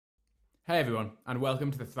Hey everyone, and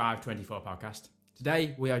welcome to the Thrive 24 podcast.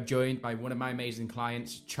 Today we are joined by one of my amazing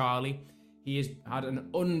clients, Charlie. He has had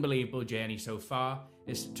an unbelievable journey so far.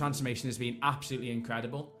 His transformation has been absolutely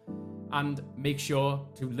incredible. And make sure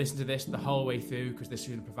to listen to this the whole way through because this is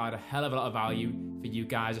going to provide a hell of a lot of value for you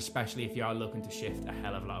guys, especially if you are looking to shift a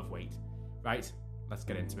hell of a lot of weight. Right, let's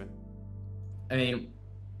get into it.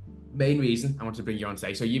 Main reason I wanted to bring you on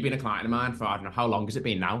today. So you've been a client of mine for, I don't know, how long has it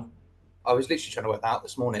been now? I was literally trying to work that out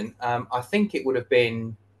this morning. I think it would have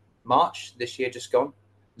been March this year, just gone.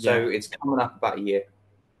 So it's coming up about a year.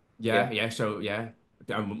 So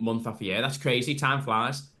a month off a year. That's crazy. Time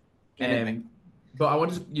flies. Isn't it? But I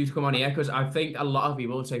wanted you to come on here because I think a lot of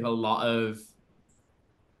people take a lot of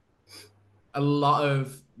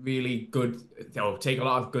really good, take a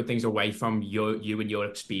lot of good things away from you and your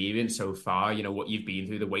experience so far. You know what you've been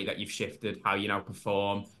through, the weight that you've shifted, how you now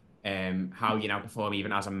perform, how you now perform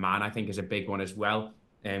even as a man. I think is a big one as well.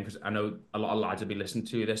 Because I know a lot of lads will be listening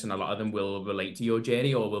to this, and a lot of them will relate to your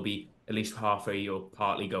journey, or will be at least halfway or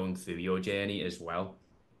partly going through your journey as well.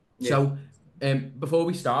 Yeah. So, before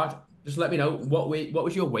we start, just let me know what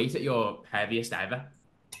was your weight at your heaviest ever?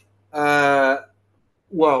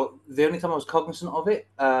 Well, the only time I was cognizant of it,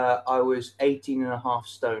 I was 18 and a half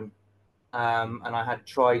stone. And I had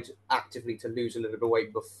tried actively to lose a little bit of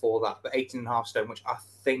weight before that, but 18 and a half stone, which I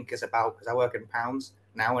think is about, because I work in pounds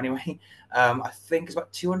now anyway, I think it's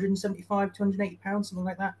about 275, 280 pounds, something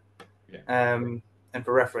like that. Yeah. And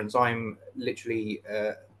for reference, I'm literally,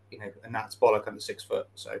 a gnat's bollock under 6 foot.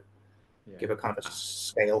 So give a kind of a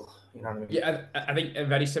scale, you know what I mean? Yeah, I think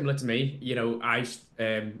very similar to me. You know,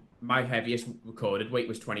 my heaviest recorded weight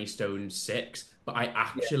was 20 stone 6, but I Yeah.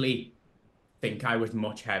 actually think I was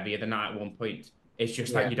much heavier than that at one point. It's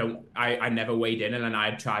just that Yeah. you don't, I never weighed in, and then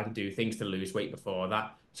I'd tried to do things to lose weight before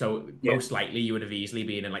that. So Yeah. most likely you would have easily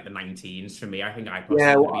been in like the 19s. For me, I think I Yeah.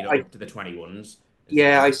 possibly could have been up to the 21s as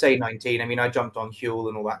Yeah, I well. say 19. I mean, I jumped on Huel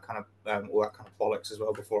and all that kind of bollocks as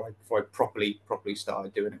well before I properly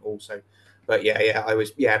started doing it also. But I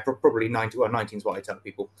was probably 90. Well, 19 is what I tell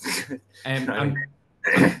people. You know what I mean?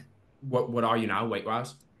 And what are you now weight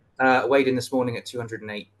wise? Weighed in this morning at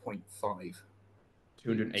 208.5.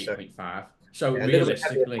 So 208.5. So yeah, a little bit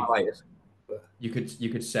heavier than realistically, my latest. But you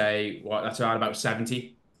could say what that's around about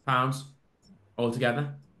 70 pounds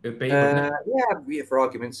altogether. It would be, wouldn't it? yeah, for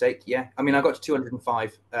argument's sake, yeah. I mean, I Yeah. got to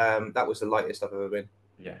 205. That was the lightest I've ever been.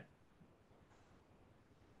 Yeah.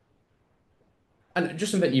 And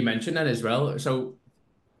just something you mentioned then as well. So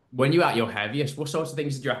when you're at your heaviest, what sorts of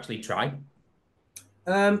things did you actually try?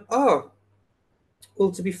 Oh,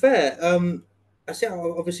 well, to be fair, I say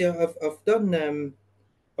obviously I've done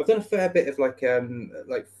a fair bit of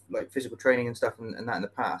like physical training and stuff and that in the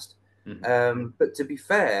past. Mhm. But to be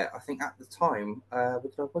fair, I think at the time,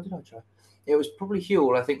 what did I try? It was probably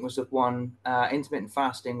Huel. I think was the one. Intermittent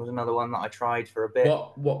fasting was another one that I tried for a bit.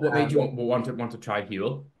 What made you Um, want to try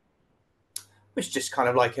Huel? which just kind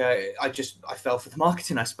of like I fell for the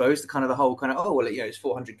marketing, I suppose. The kind of the whole kind of it's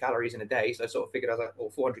 400 calories in a day, so I sort of figured I was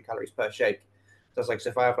like, 400 calories per shake. So I was like, so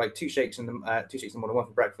if I have like two shakes in the morning, one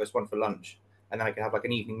for breakfast, one for lunch, and then I can have like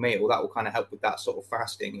an evening meal, that will kind of help with that sort of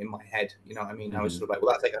fasting in my head. You know what I mean? I was Hmm. sort of like,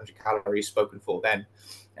 well, that's 800 calories spoken for then.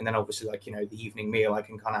 And then obviously like, the evening meal, I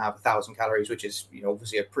can kind of have 1,000 calories, which is,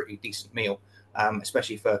 obviously a pretty decent meal.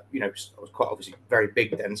 Especially for, I was quite obviously very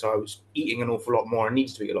big then. So I was eating an awful lot more and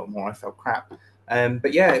needed to eat a lot more. I felt crap.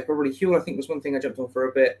 But yeah, probably Huel, I think, was one thing I jumped on for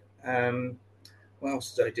a bit. What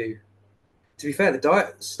else did I do? To be fair, the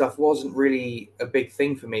diet stuff wasn't really a big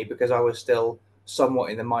thing for me because I was still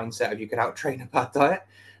somewhat in the mindset of you could out train a bad diet.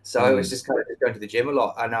 So I was Mm. just kind of just going to the gym a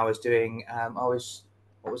lot, and I was doing.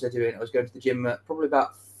 What was I doing? I was going to the gym probably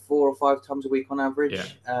about 4 or 5 times a week on Yeah.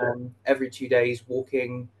 average. Every 2 days,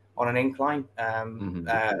 walking on an incline, Hmm.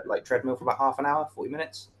 like treadmill for about half an hour, 40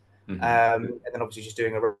 minutes. Hmm. And then obviously just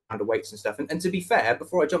doing a round of weights and stuff. And to be fair,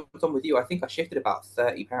 before I jumped on with you, I think I shifted about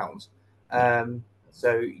 30 pounds. Yeah.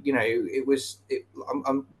 So it was.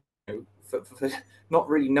 I'm for not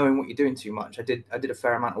really knowing what you're doing too much. I did a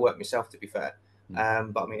fair amount of work myself, to be fair.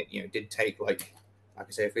 Mm. But I memean, it did take like I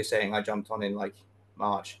say, if we're saying I jumped on in like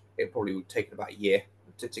March, it probably would take about a year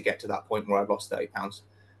to get to that point where I've lost 30 pounds.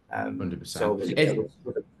 So 100%. obviously, yeah, it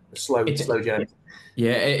was a slow It's slow journey.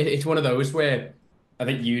 Yeah, it's one of those where I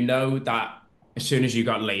think you know that as soon as you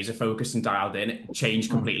got laser focused and dialed in, it changed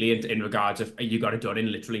Mm. completely in regards of you got it done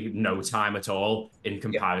in literally no time at all in Yeah,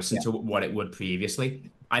 comparison yeah, to what it would previously.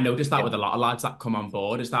 I noticed that yeah, with a lot of lads that come on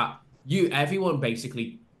board is that everyone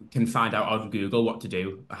basically can find out on Google what to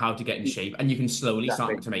do, how to get in shape, and you can slowly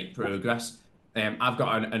exactly. start to make progress. I've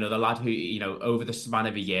got another lad who, over the span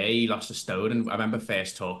of a year, he lost a stone, and I remember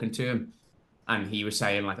first talking to him. And he was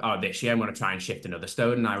saying like, oh, this year I'm going to try and shift another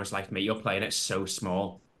stone. And I was like, mate, you're playing it so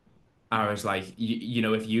small. I was like, you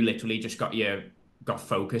know, if you literally just got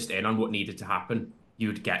focused in on what needed to happen,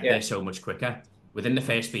 you'd get Yeah. there so much quicker. Within the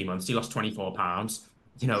first 3 months, he lost 24 pounds.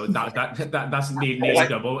 You know, that's nearly Like,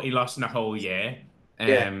 double he lost in a whole year.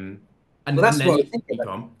 yeah. And Well, that's then what I was thinking. you Like,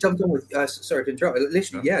 come. jumped on with. Sorry to interrupt.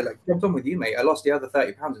 Literally, No. yeah, like jumped on with you, mate. I lost the other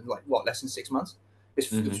 30 pounds in like what, less than 6 months.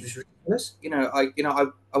 It was Hmm. just ridiculous.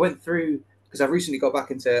 I went through because I recently got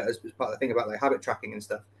back into as part of the thing about like habit tracking and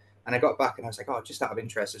stuff. And I got back and I was like, oh, just out of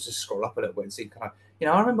interest, let's just scroll up a little bit and see kind of,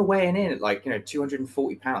 I remember weighing in at like,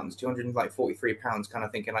 240 pounds, 243 pounds, kind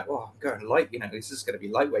of thinking like, oh, I'm going light, this is going to be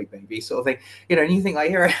lightweight, baby, sort of thing, and you think like,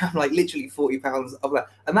 here I am, like literally 40 pounds of that.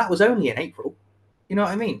 And that was only in April. You know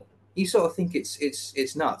what I mean? You sort of think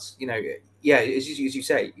it's nuts, yeah, as you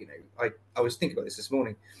say, I was thinking about this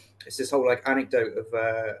morning. It's this whole like anecdote of,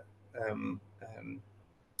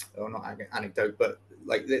 or not anecdote, but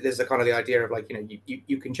like there's a kind of the idea of like,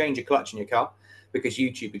 you can change a clutch in your car because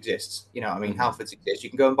YouTube exists. I mean, Halfords exists. You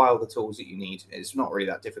can go and buy all the tools that you need. It's not really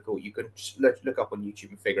that difficult. You can just look up on YouTube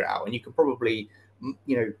and figure it out, and you can probably,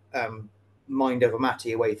 mind over matter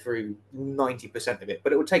your way through 90% of it.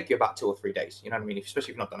 But it will take you about 2 or 3 days. You know what I mean? Especially if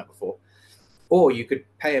you've not done it before. Or you could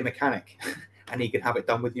pay a mechanic and he can have it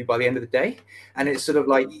done with you by the end of the day. And it's sort of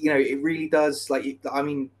like, it really does, like, I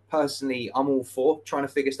mean, personally, I'm all for trying to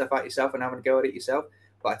figure stuff out yourself and having to go at it yourself.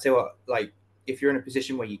 But I tell you what, like, if you're in a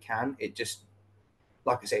position where you can, it just,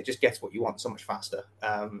 like I say, it just gets what you want so much faster.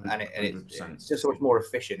 And it's just so much more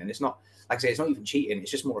efficient. And it's not, like I say, it's not even cheating.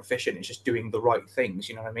 It's just more efficient. It's just doing the right things.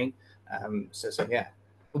 You know what I mean? So yeah.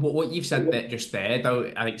 What you've said there just there,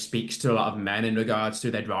 though, I think speaks to a lot of men in regards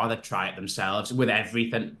to they'd rather try it themselves with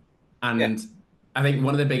everything. And Yeah. I think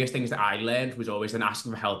one of the biggest things that I learned was always that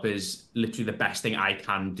asking for help is literally the best thing I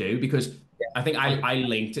can do, because I think I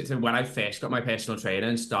linked it to when I first got my personal trainer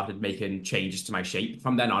and started making changes to my shape.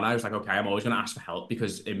 From then on, I was like, okay, I'm always going to ask for help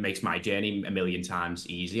because it makes my journey a million times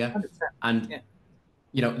easier. 100%. And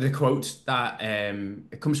Yeah. the quote that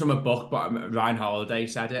it comes from a book, but Ryan Holiday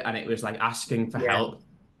said it, and it was like asking for Yeah. help.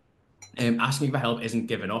 Asking for help isn't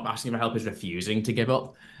giving up. Asking for help is refusing to give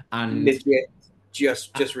up. And Legit.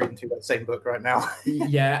 Just reading through that same book right now.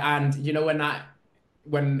 yeah, and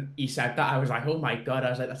when he said that, I was like, oh my God, I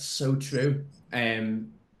was like, that's so true. A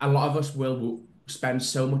lot of us will spend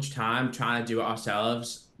so much time trying to do it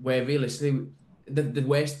ourselves, where realistically, the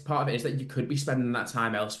worst part of it is that you could be spending that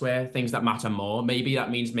time elsewhere, things that matter more. Maybe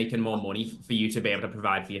that means making more money for you to be able to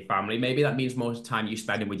provide for your family. Maybe that means more time you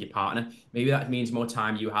spending with your partner. Maybe that means more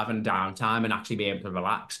time you having downtime and actually be able to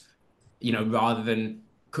relax, rather than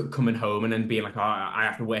coming home and then being like, oh, I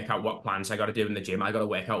have to work out what plans I got to do in the gym. I got to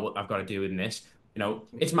work out what I've got to do in this.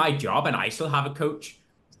 It's my job and I still have a coach,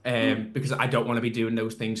 because I don't want to be doing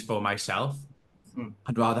those things for myself.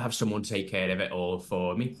 I'd rather have someone take care of it all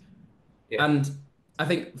for me. Yeah. And I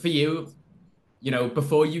think for you,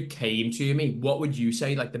 before you came to me, what would you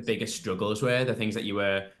say like the biggest struggles were, the things that you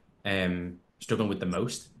were struggling with the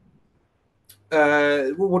most?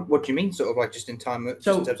 What do you mean? Sort of like just in time, just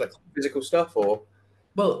in terms of like physical stuff, or?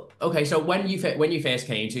 Well, okay, so when you first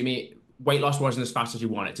came to me, weight loss wasn't as fast as you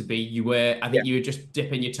want it to be. I think you were just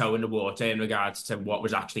dipping your toe in the water in regards to what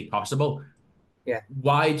was actually possible. Yeah.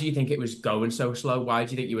 Why do you think it was going so slow? Why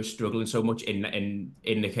do you think you were struggling so much in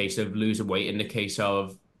the case of losing weight, in the case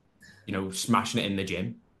of, smashing it in the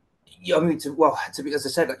gym? Yeah, I mean, to be, as I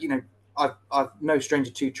said, I've no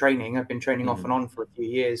stranger to training. I've been training off and on for a few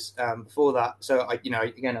years before that. So again,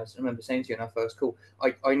 I remember saying to you in our first call,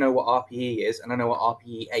 I know what RPE is, and I know what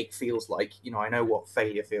RPE ache feels like. I know what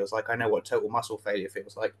failure feels like. I know what total muscle failure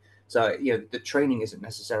feels like. So the training isn't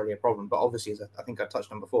necessarily a problem, but obviously, as I think I touched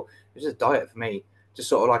on before, it was just a diet for me. Just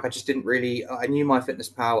sort of like I just didn't really. I knew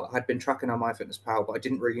MyFitnessPal. I had been tracking on MyFitnessPal, but I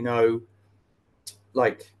didn't really know,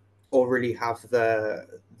 like, or really have the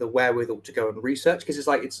wherewithal to go and research, because it's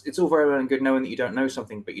like it's all very well and good knowing that you don't know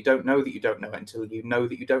something, but you don't know that you don't know it until you know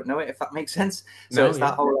that you don't know it, if that makes sense. So it's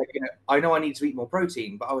that whole like, I know I need to eat more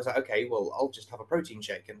protein, but I was like, okay, well, I'll just have a protein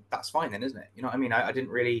shake and that's fine then, isn't it? You know what I mean? I didn't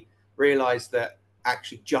really realize that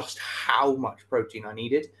actually just how much protein I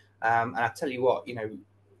needed. And I tell you what,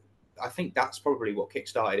 I think that's probably what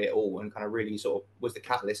kickstarted it all and kind of really sort of was the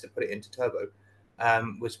catalyst to put it into turbo.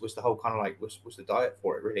 Was the whole kind of like was the diet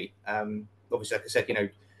for it really. Obviously, like I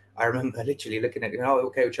said, I remember literally looking at it,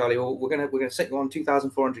 okay, Charlie, well, we're gonna set you on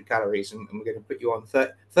 2,400 calories and we're gonna put you on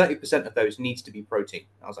 30% of those needs to be protein.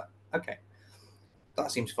 I was like, okay,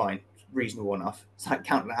 that seems fine, reasonable enough. It's like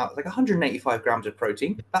counting it out, it's like 185 grams of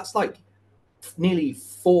protein. That's like nearly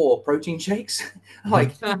 4 protein shakes.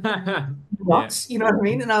 Like nuts, you know what I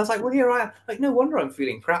mean? And I was like, well, here I am. Like, no wonder I'm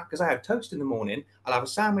feeling crap, because I have toast in the morning, I'll have a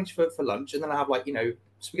sandwich for lunch, and then I have, like,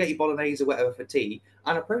 spaghetti bolognese or whatever for tea,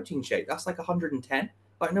 and a protein shake. That's like 110.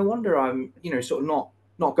 Like, no wonder I'm, sort of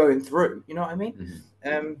not going through, you know what I mean?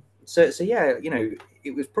 Mm-hmm. So yeah,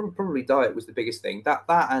 it was probably diet was the biggest thing. That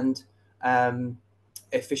and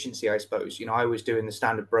efficiency, I suppose. I was doing the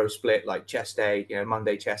standard bro split, like chest day,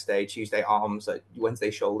 Monday chest day, Tuesday arms, like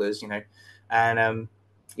Wednesday shoulders, and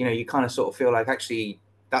you kind of sort of feel like actually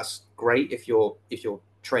that's great if you're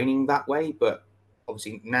training that way, but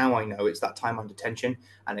obviously now I know it's that time under tension,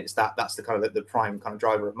 and that's the kind of the prime kind of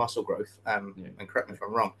driver of muscle growth. And correct me if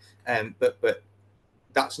I'm wrong, but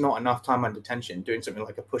that's not enough time under tension. Doing something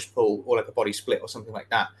like a push pull or like a body split or something like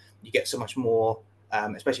that, you get so much more,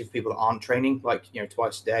 especially for people that aren't training, like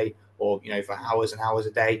twice a day, or for hours and hours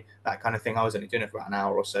a day, that kind of thing. I was only doing it for about an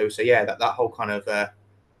hour or so. So yeah, that whole kind of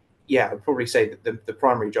I'd probably say that the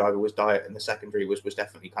primary driver was diet, and the secondary was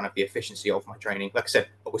definitely kind of the efficiency of my training. Like I said,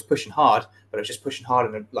 I was pushing hard, but I was just pushing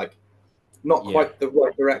hard in not quite the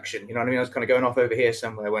right direction. You know what I mean? I was kind of going off over here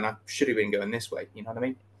somewhere when I should have been going this way. You know what I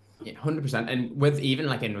mean? Yeah, 100%. And with even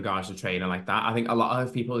like in regards to training like that, I think a lot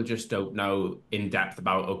of people just don't know in depth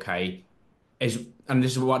about, okay, and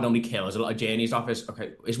this is what normally kills a lot of journeys off is,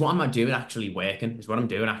 okay, is what am I doing actually working? Is what I'm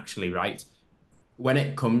doing actually right? When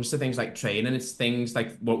it comes to things like training, it's things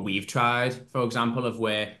like what we've tried, for example, of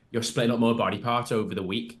where you're splitting up more body parts over the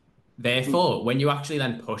week. Therefore, when you actually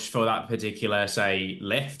then push for that particular, say,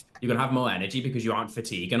 lift, you're going to have more energy because you aren't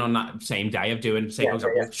fatiguing on that same day of doing, say, for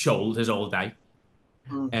example, shoulders all day.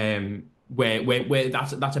 Where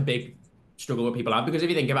that's a big struggle that people have, because if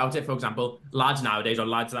you think about it, for example, lads nowadays, or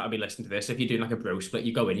lads that'll be listening to this, if you're doing like a bro split,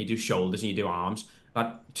 you go in, you do shoulders and you do arms,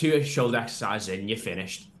 that 2 shoulder exercises in, you're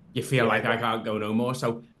finished. You feel like I can't go no more.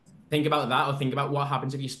 So think about that, or think about what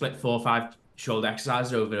happens if you split 4 or 5 shoulder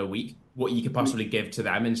exercises over a week, what you could possibly give to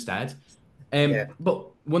them instead. But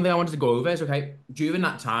one thing I wanted to go over is, okay, during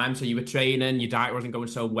that time, so you were training, your diet wasn't going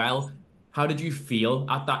so well. How did you feel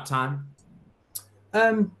at that time?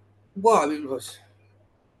 Well,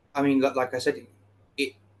 like I said,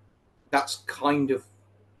 that's kind of,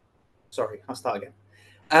 sorry, I'll start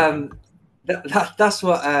again. That's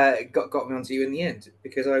what got me onto you in the end,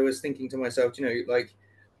 because I was thinking to myself, like,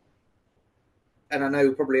 and I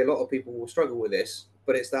know probably a lot of people will struggle with this,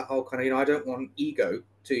 but it's that whole kind of, I don't want ego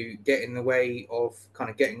to get in the way of kind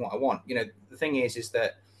of getting what I want. The thing is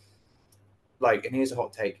that, like, and here's a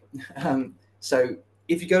hot take. So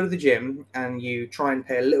if you go to the gym and you try and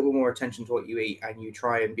pay a little bit more attention to what you eat, and you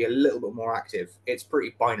try and be a little bit more active, it's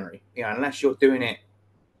pretty binary. Unless you're doing it,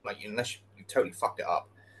 like, unless you totally fucked it up,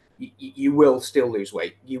 you will still lose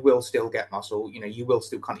weight. You will still get muscle. You will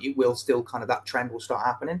still kind of that trend will start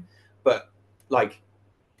happening. But like,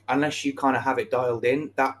 unless you kind of have it dialed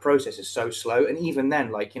in, that process is so slow. And even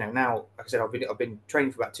then, like, now, like I said, I've been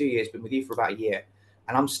training for about 2 years, been with you for about a year,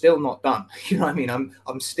 and I'm still not done. You know what I mean?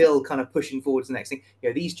 I'm still kind of pushing forward to the next thing.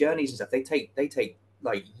 These journeys and stuff, they take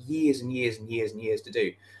like years and years and years and years to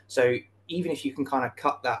do. So even if you can kind of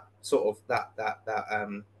cut that sort of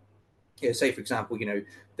say, for example,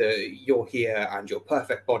 you're here and your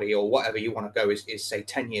perfect body or whatever you want to go is say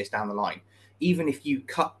 10 years down the line. Even if you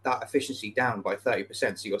cut that efficiency down by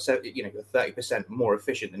 30%, so you're 30% more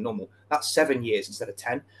efficient than normal, that's 7 years instead of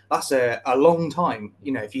 10. That's a long time,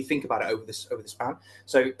 if you think about it over the span.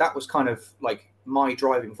 So that was kind of like my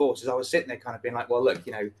driving force. As I was sitting there kind of being like, well, look,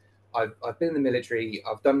 I've been in the military,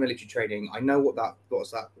 I've done military training, I know what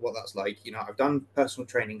that's like. I've done personal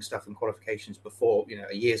training stuff and qualifications before,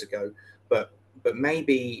 years ago, but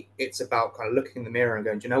maybe it's about kind of looking in the mirror and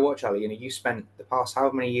going, do you know what, Charlie? You spent the past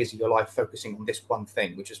however many years of your life focusing on this one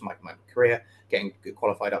thing, which is my career, getting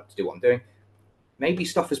qualified up to do what I'm doing. Maybe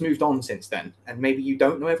stuff has moved on since then, and maybe you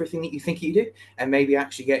don't know everything that you think you do, and maybe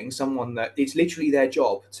actually getting someone that it's literally their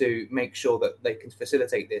job to make sure that they can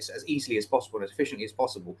facilitate this as easily as possible and as efficiently as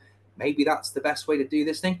possible. Maybe that's the best way to do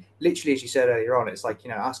this thing. Literally, as you said earlier on, it's like,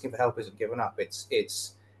 asking for help isn't giving up.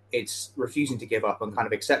 It's refusing to give up and kind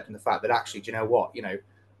of accepting the fact that actually, do you know what,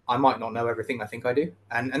 I might not know everything I think I do.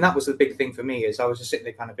 And that was the big thing for me, is I was just sitting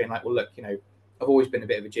there kind of being like, well, look, I've always been a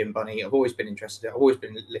bit of a gym bunny. I've always been interested. I've always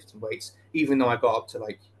been lifting weights, even though I got up to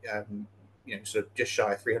like, sort of just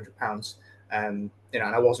shy of 300 pounds, and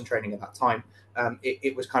I wasn't training at that time.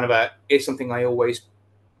 It was kind of it's something I always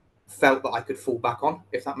felt that I could fall back on,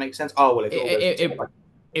 if that makes sense. Oh, well, if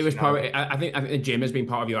it was part. I think the gym has been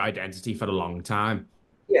part of your identity for a long time.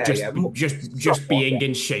 Yeah, just being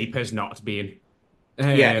in shape has not been.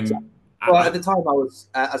 Exactly. Well, at the time, I was,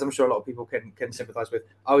 as I'm sure a lot of people can sympathise with.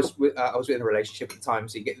 I was in a relationship at the time,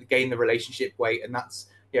 so you gain the relationship weight, and that's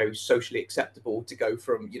socially acceptable to go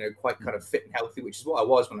from, quite kind of fit and healthy, which is what I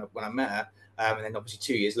was when I met her. And then obviously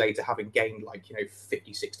 2 years later, having gained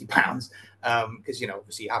 50, 60 pounds, because,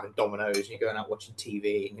 obviously you're having Dominoes and you're going out watching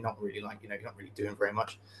TV and you're not really you're not really doing very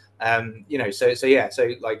much. That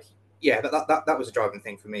was a driving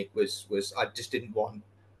thing for me was I just didn't want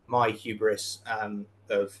my hubris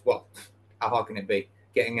of, well, how hard can it be,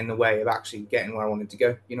 getting in the way of actually getting where I wanted to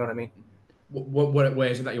go. You know what I mean? Where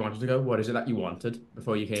is it that you wanted to go? What is it that you wanted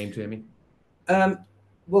before you came to me?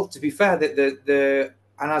 Well, to be fair,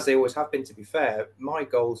 and as they always have been, to be fair, my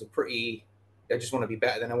goals are pretty. I just want to be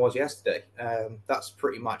better than I was yesterday. That's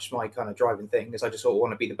pretty much my kind of driving thing. Is I just sort of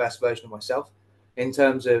want to be the best version of myself. In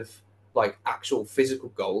terms of actual physical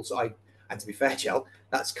goals, and to be fair, Chel,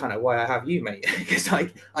 that's kind of why I have you, mate. Because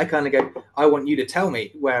I kind of go, I want you to tell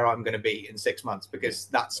me where I'm going to be in 6 months, because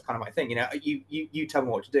that's kind of my thing. You tell me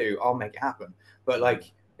what to do, I'll make it happen. But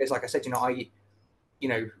it's like I said, we're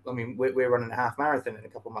running a half marathon in a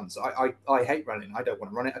couple of months. I hate running. I don't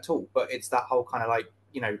want to run it at all. But it's that whole kind of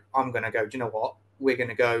I'm going to go, do you know what? We're going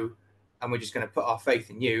to go and we're just going to put our faith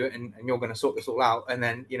in you and you're going to sort this all out. And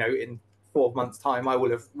then, in 4 months' time, I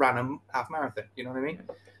will have ran a half marathon. You know what I mean?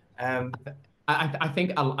 I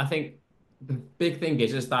think the big thing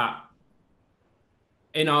is that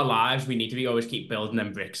in our lives, we need to always keep building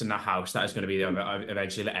them bricks in that house that is going to be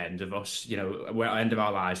eventually the end of us. We're at the end of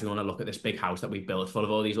our lives. We want to look at this big house that we've built full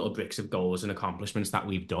of all these little bricks of goals and accomplishments that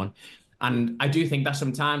we've done. And I do think that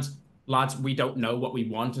sometimes, lads, we don't know what we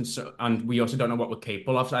want, and we also don't know what we're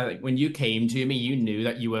capable of. So I think when you came to me, you knew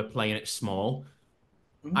that you were playing it small.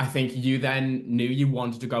 Mm-hmm. I think you then knew you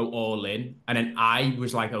wanted to go all in. And then I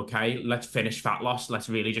was like, okay, let's finish fat loss. Let's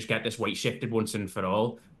really just get this weight shifted once and for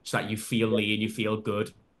all, so that you feel lean, you feel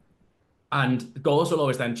good. And the goals will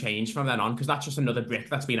always then change from then on, because that's just another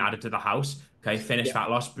brick that's been added to the house. Okay, finish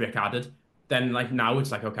fat loss, brick added. Then now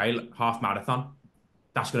it's okay, half marathon.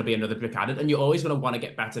 That's going to be another brick added. And you're always going to want to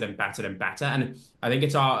get better and better and better. And I think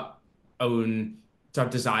it's our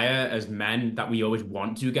desire as men that we always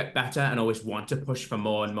want to get better and always want to push for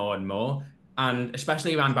more and more and more. And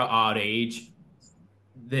especially around about our age,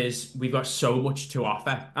 we've got so much to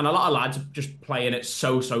offer. And a lot of lads are just playing it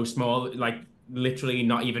so small, literally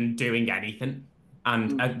not even doing anything.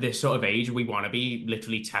 And at this sort of age, we want to be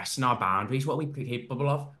literally testing our boundaries. What are we capable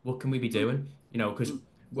of? What can we be doing? Because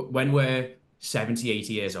when we're 70,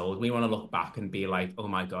 80 years old, we want to look back and be like, oh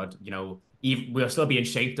my God, we'll still be in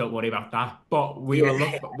shape, don't worry about that. But we'll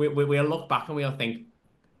look back and we'll think,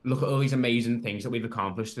 look at all these amazing things that we've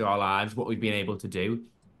accomplished through our lives, what we've been able to do.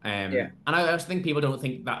 And I also think people don't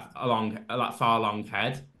think that far along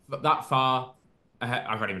ahead, but that far ahead,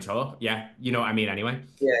 I can't even talk. Yeah, you know what I mean anyway.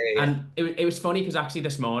 Yeah. And it was funny because actually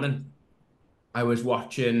this morning I was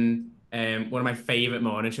watching one of my favorite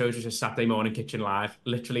morning shows, which is Saturday Morning Kitchen Live.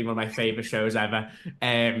 Literally one of my favorite shows ever.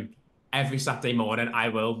 Every Saturday morning I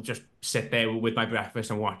will just sit there with my breakfast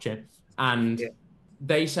and watch it. And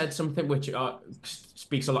they said something which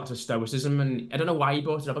speaks a lot to stoicism, and I don't know why he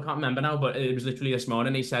brought it up. I can't remember now, but it was literally this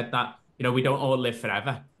morning. He said that we don't all live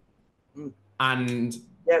forever, and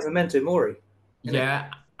it's memento mori. And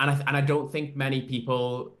I don't think many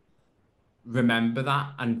people remember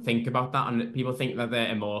that and think about that, and people think that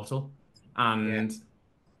they're immortal, and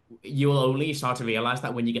you will only start to realize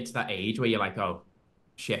that when you get to that age where you're like, oh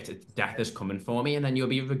shit, death is coming for me, and then you'll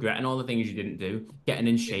be regretting all the things you didn't do, getting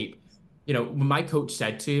in shape. My coach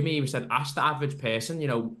said to me, he said, ask the average person,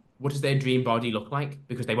 what does their dream body look like?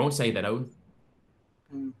 Because they won't say their own.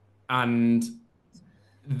 And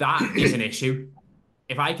that is an issue.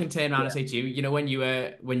 If I can turn around and say to you, when you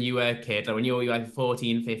were a kid, or when you were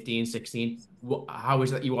 14, 15, 16, how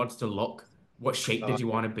is that you wanted to look? What shape did you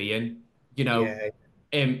want to be in?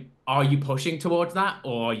 Are you pushing towards that,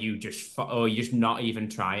 or are you just not even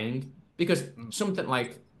trying? Because something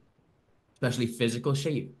like, especially physical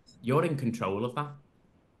shape, you're in control of that.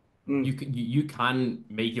 You can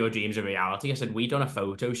make your dreams a reality. I said, we done a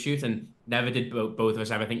photo shoot, and never did both of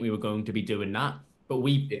us ever think we were going to be doing that. But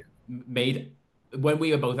we made, when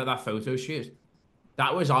we were both at that photo shoot,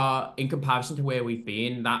 that was in comparison to where we've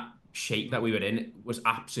been, that shape that we were in was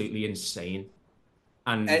absolutely insane.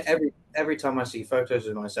 And every time I see photos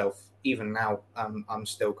of myself, even now, I'm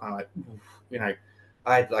still kind of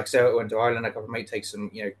I had, I went to Ireland. I might take some,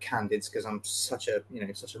 candids, because I'm such a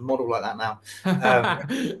model like that now.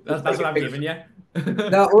 That's what I'm giving you.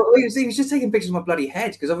 No, he was just taking pictures of my bloody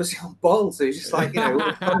head, because obviously I'm bald, so he's just like, all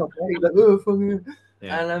the fun on my head, oh, fucking.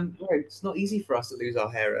 Yeah. And it's not easy for us to lose our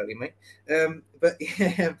hair early, mate. But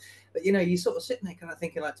you sort of sitting there kind of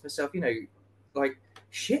thinking to myself,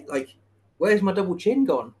 shit, where's my double chin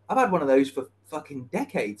gone? I've had one of those for fucking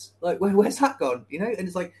decades. Like, where's that gone? You know, and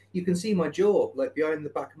it's like you can see my jaw like behind the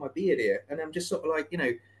back of my beard here, and I'm just sort of like, you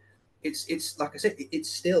know, it's like I said, it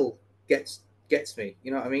still gets me.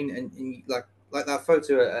 You know what I mean? And like that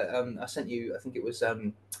photo I sent you. I think it was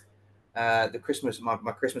the Christmas my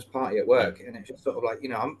Christmas party at work, and it's just sort of like, you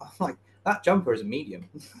know, I'm like, that jumper is a medium.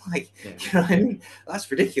 Like, you know what I mean?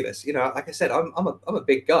 That's ridiculous. You know, like I said, I'm a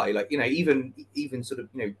big guy. Like, you know, even sort of,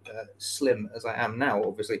 you know, slim as I am now,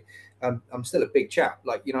 obviously, I'm still a big chap.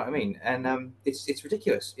 Like, you know what I mean? And it's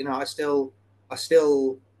ridiculous. You know, I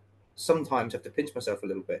still sometimes have to pinch myself a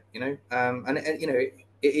little bit. You know, and you know,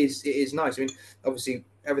 it is nice. I mean, obviously,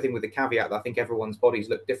 everything with the caveat that I think everyone's bodies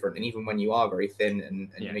look different, and even when you are very thin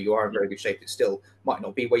and you know, you are in very good shape, it still might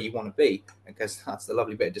not be where you want to be, because that's the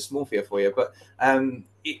lovely bit of dysmorphia for you. But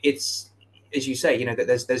it's, as you say, you know, that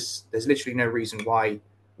there's literally no reason why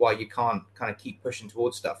you can't kind of keep pushing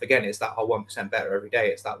towards stuff. Again, it's that whole 1% better every day.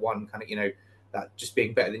 It's that one kind of, you know, that just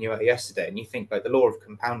being better than you were yesterday. And you think like the law of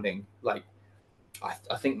compounding, like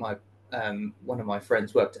I think my one of my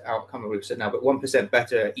friends worked it out, I can't remember what he said now, but 1%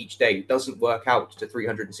 better each day doesn't work out to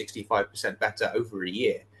 365% better over a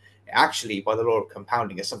year. Actually, by the law of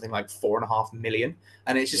compounding, is something like 4.5 million.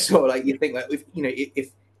 And it's just sort of like, you think that, if you know,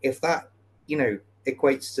 if that, you know,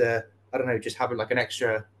 equates to, I don't know, just having like an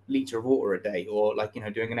extra liter of water a day, or like, you know,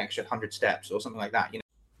 doing an extra 100 steps or something like that, you know.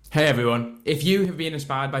 Hey everyone, if you have been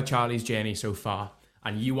inspired by Charlie's journey so far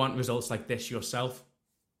and you want results like this yourself,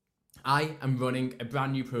 I am running a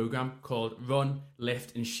brand new program called Run,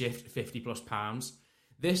 Lift and Shift 50 plus pounds.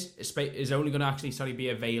 This is only going to actually be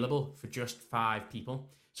available for just 5 people.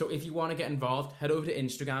 So if you want to get involved, head over to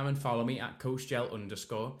Instagram and follow me at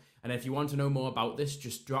coachgel_. And if you want to know more about this,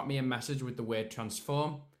 just drop me a message with the word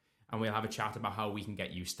transform and we'll have a chat about how we can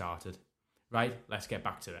get you started. Right, let's get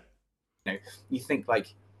back to it. You know, you think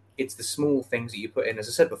like it's the small things that you put in. As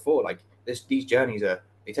I said before, like these journeys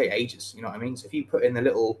they take ages, you know what I mean? So if you put in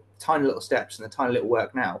the tiny little steps and the tiny little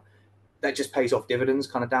work now, that just pays off dividends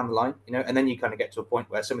kind of down the line, you know. And then you kind of get to a point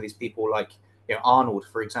where some of these people, like, you know, Arnold,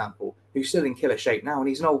 for example, who's still in killer shape now, and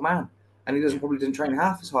he's an old man, and he probably didn't train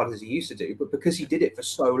half as hard as he used to do, but because he did it for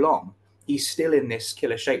so long, he's still in this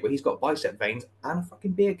killer shape where he's got bicep veins and a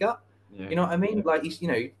fucking beer gut. You know what I mean? Like, he's, you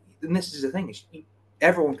know, and this is the thing,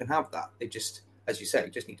 everyone can have that. They just, as you say,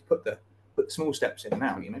 just need to put the small steps in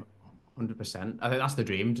now, you know. 100%. I think that's the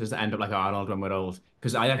dream, just to end up like Arnold when we're old.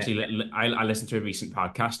 Because I actually I listened to a recent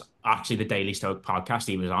podcast, actually the Daily Stoic podcast.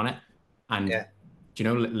 He was on it, and do you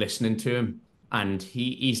know, listening to him, and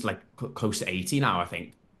he's like close to 80 now, I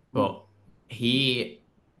think, but he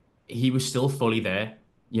was still fully there.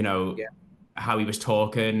 You know, how he was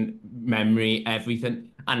talking, memory, everything,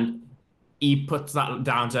 and he puts that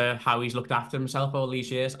down to how he's looked after himself all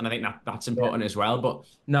these years, and I think that's important as well. But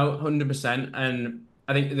no, 100%. And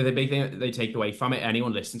I think the big thing that they take away from it,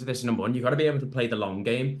 anyone listening to this, number one, you've got to be able to play the long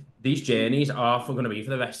game. These journeys are going to be for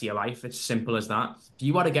the rest of your life. It's simple as that. If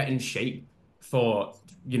you want to get in shape for,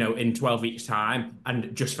 you know, in 12 weeks' time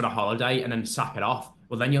and just for a holiday and then sap it off,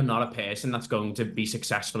 well, then you're not a person that's going to be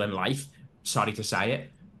successful in life. Sorry to say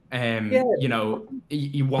it. You know,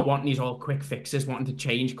 you want these all quick fixes, wanting to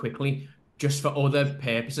change quickly, just for other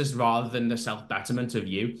purposes rather than the self-betterment of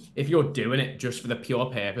you. If you're doing it just for the pure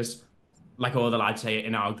purpose, like all the lads say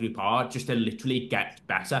in our group are, just to literally get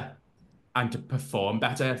better and to perform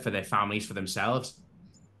better for their families, for themselves,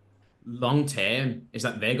 long term is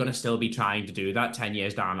that they're going to still be trying to do that 10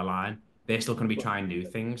 years down the line. They're still going to be trying new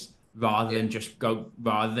things rather than just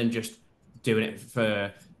doing it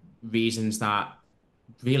for reasons that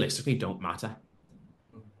realistically don't matter.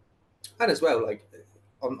 And as well, like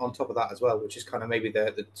on top of that as well, which is kind of maybe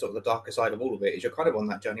the sort of the darker side of all of it, is you're kind of on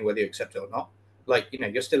that journey whether you accept it or not. Like, you know,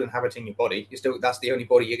 you're still inhabiting your body. That's the only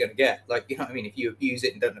body you're going to get. Like, you know what I mean? If you abuse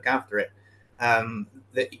it and don't look after it,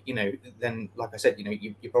 that, you know, then, like I said, you know,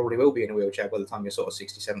 you probably will be in a wheelchair by the time you're sort of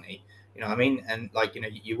 60, 70, you know what I mean? And like, you know,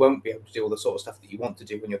 you won't be able to do all the sort of stuff that you want to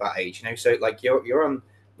do when you're that age, you know? So like you're on,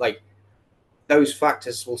 like, those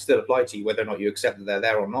factors will still apply to you whether or not you accept that they're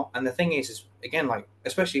there or not. And the thing is again, like,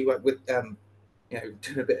 especially with, you know,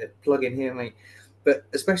 doing a bit of plug in here, mate, but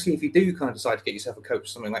especially if you do kind of decide to get yourself a coach or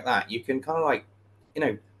something like that, you can kind of like, you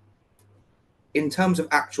know, in terms of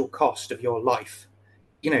actual cost of your life,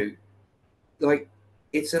 you know, like,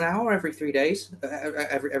 it's an hour every 3 days,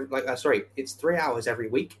 it's 3 hours every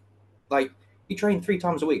week. Like, you train 3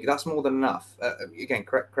 times a week, that's more than enough. Again,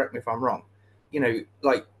 correct me if I'm wrong. You know,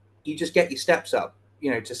 like, you just get your steps up,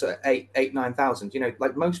 to sort of 9,000.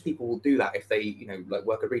 Like most people will do that if they, like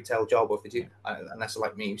work a retail job, or if they do, unless they're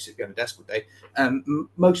like me, who sit behind a desk all day.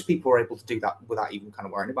 Most people are able to do that without even kind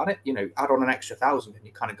of worrying about it. Add on an extra 1,000 and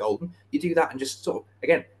you're kind of golden. You do that and just sort of,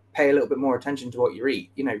 again, pay a little bit more attention to what you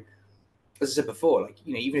eat. As I said before, like,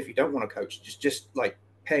 even if you don't want to coach, just like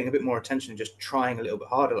paying a bit more attention and just trying a little bit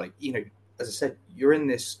harder. Like, as I said, you're in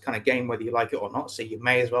this kind of game whether you like it or not, so you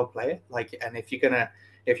may as well play it. Like, and if you're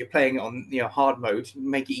playing it on hard mode,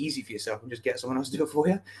 make it easy for yourself and just get someone else to do it for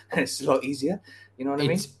you, and it's a lot easier. You know what I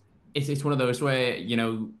mean? It's one of those where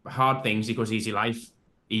hard things equals easy life,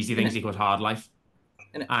 easy things equals hard life,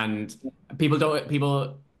 and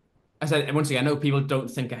people. I said once again, I know people don't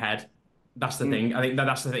think ahead. That's the thing. I think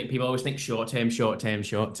that's the thing. People always think short term, short term,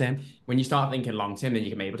 short term. When you start thinking long term, then you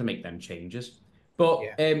can be able to make them changes. But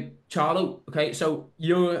Charlo, okay, so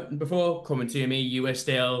before coming to me, you were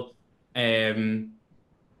still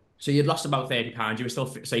so you'd lost about 30 pounds. You were still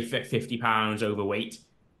say 50 pounds overweight.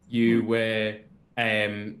 You were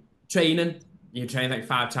training. You were training like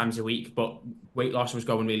 5 times a week, but weight loss was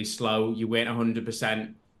going really slow. You weren't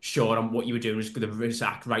 100% sure on what you were doing was the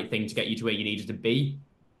exact right thing to get you to where you needed to be.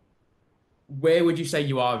 Where would you say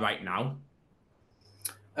you are right now?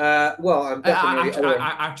 Well, I'm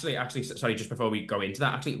definitely actually, sorry, just before we go into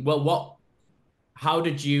that, how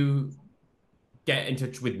did you get in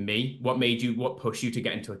touch with me? What pushed you to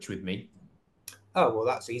get in touch with me? Oh, well,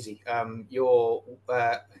 that's easy. If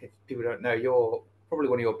people don't know, you're probably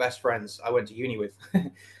one of your best friends I went to uni with.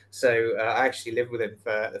 So I actually lived with him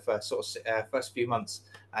for the first few months,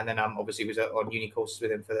 and then obviously was on uni courses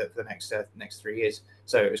with him for the next 3 years.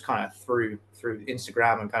 So it was kind of through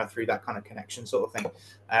Instagram and kind of through that kind of connection sort of thing.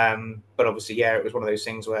 But obviously, it was one of those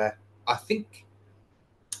things where I think,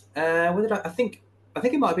 I think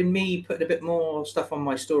it might have been me putting a bit more stuff on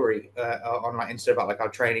my story on like Insta about like our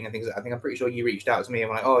training and things. I think I'm pretty sure you reached out to me and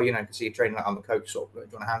were like, oh, I can see you training like I'm a coach, sort of, do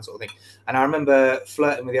you want a hand sort of thing. And I remember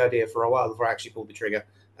flirting with the idea for a while before I actually pulled the trigger.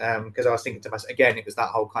 Because I was thinking to myself, again, it was that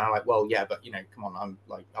whole kind of like, well, yeah, but come on,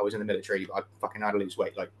 I was in the military, I fucking had to lose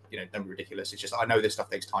weight, like, don't be ridiculous. It's just, I know this stuff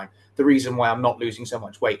takes time. The reason why I'm not losing so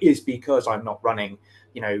much weight is because I'm not running,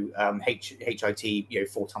 HIT,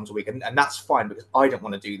 4 times a week, and that's fine because I don't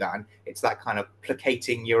want to do that. And it's that kind of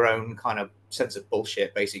placating your own kind of sense of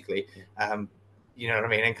bullshit, basically. You know what I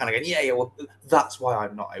mean? And kind of going, well, that's why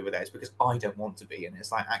I'm not over there. It's because I don't want to be. And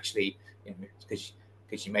it's like, actually, it's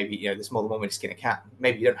because you maybe, there's more than one way to skin a cat.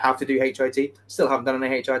 Maybe you don't have to do HIT. Still haven't done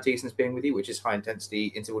any HIT since being with you, which is high intensity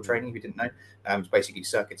interval training, if you didn't know. It's basically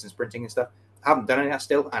circuits and sprinting and stuff. I haven't done any of that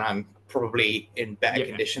still, and I'm probably in better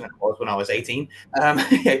condition than I was when I was 18,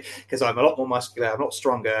 because I'm a lot more muscular, I'm a lot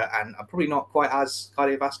stronger, and I'm probably not quite as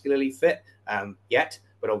cardiovascularly fit yet.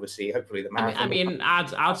 But obviously, hopefully, the marathon. I mean,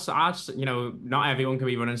 not everyone can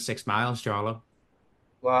be running 6 miles, Charlo.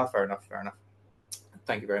 Well, fair enough.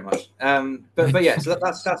 Thank you very much. But yeah, so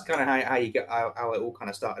that's kind of how you get how it all kind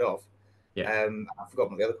of started off. I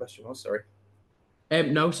forgot what the other question was. Sorry.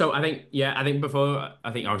 No, so I think before,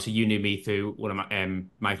 obviously you knew me through one of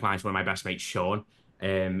my clients, one of my best mates, Sean,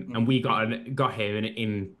 and we got him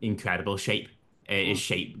in incredible shape. His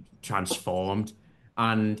shape transformed,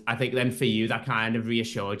 and I think then for you that kind of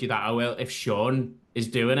reassured you that, oh well, if Sean is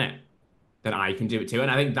doing it, then I can do it too. And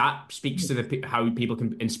I think that speaks to how people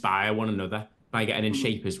can inspire one another by getting in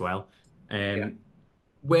shape as well.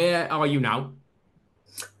 Where are you now?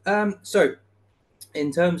 So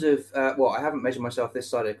in terms of, I haven't measured myself this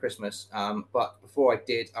side of Christmas, but before I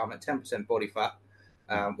did, I'm at 10% body fat,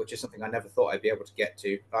 which is something I never thought I'd be able to get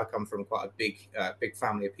to. I come from quite a big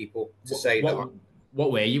family of people.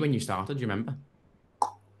 What were you when you started? Do you remember?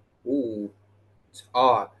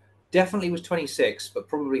 Definitely was 26, but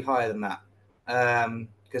probably higher than that.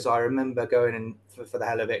 Because I remember going and for the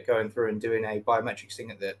hell of it, going through and doing a biometrics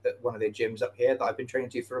thing at one of the gyms up here that I've been training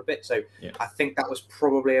to for a bit. So I think that was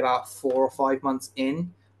probably about 4 or 5 months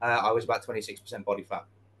in. I was about 26% body fat.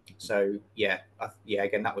 So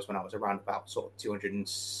again, that was when I was around about sort of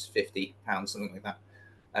 250 pounds, something like that.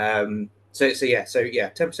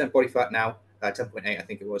 10% body fat now, 10.8 I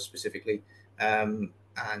think it was specifically. And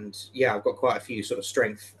I've got quite a few sort of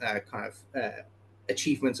strength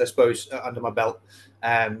achievements, I suppose, under my belt.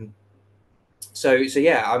 I'm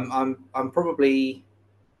probably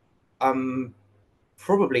in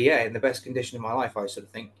the best condition of my life, I sort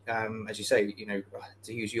of think. As you say,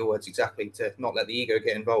 to use your words exactly, to not let the ego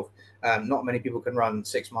get involved. Not many people can run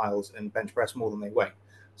 6 miles and bench press more than they weigh.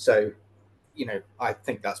 So, I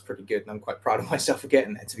think that's pretty good, and I'm quite proud of myself for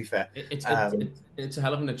getting there, to be fair. It's a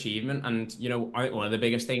hell of an achievement. And, I think one of the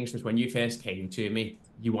biggest things was when you first came to me,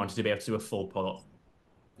 you wanted to be able to do a full pull-up.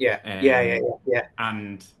 Yeah,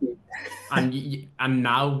 And and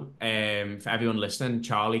now, for everyone listening,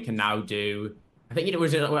 Charlie can now do. I think it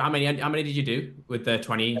was how many did you do with the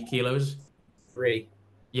 20 kilos? 3.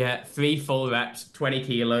 Yeah, 3 full reps, 20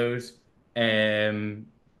 kilos, um,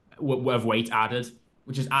 of weight added,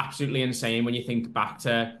 which is absolutely insane when you think back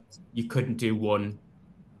to you couldn't do one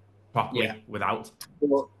Yeah. properly without.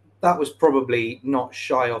 Well, that was probably not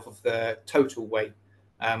shy off of the total weight,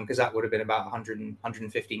 because that would have been about 100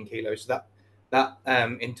 115 kilos. That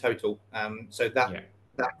in total. So that Yeah.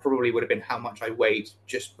 that probably would have been how much I weighed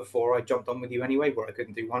just before I jumped on with you anyway, where I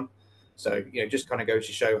couldn't do one. So just kind of goes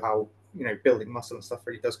to show how building muscle and stuff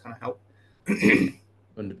really does kind of help.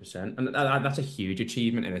 100%. And that's a huge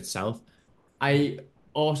achievement in itself. I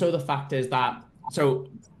also, the fact is that, so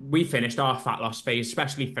we finished our fat loss phase,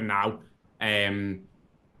 especially for now. Um,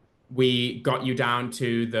 we got you down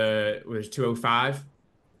to it was 205.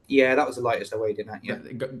 Yeah, that was the lightest I weighed in that. Yeah,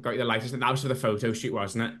 Got you the lightest, and that was for the photo shoot,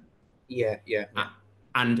 wasn't it? yeah.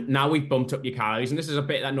 And now we've bumped up your calories, and this is a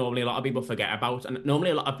bit that normally a lot of people forget about. And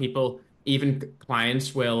normally a lot of people, even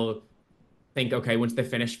clients, will think, okay, once they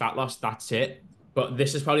finish fat loss, that's it. But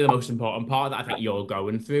this is probably the most important part that I think you're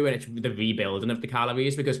going through, and it's the rebuilding of the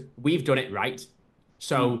calories because we've done it right.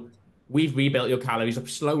 So we've rebuilt your calories up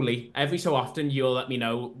slowly. Every so often, you'll let me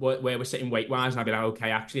know where we're sitting weight wise, and I'll be like,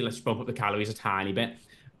 okay, actually, let's bump up the calories a tiny bit.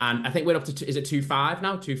 And I think we're up to, is it 2.5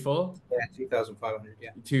 now? 2.4? Yeah, 2,500. Yeah.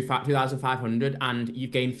 2,500, and you've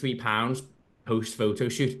gained 3 pounds post photo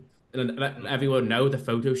shoot. And let everyone know the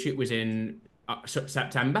photo shoot was in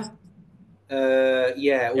September. Yeah.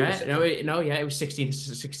 Yeah, no, it was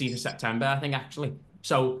 16th of September, I think, actually.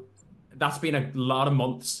 So that's been a lot of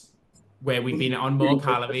months where we've been on more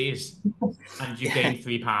calories and you've gained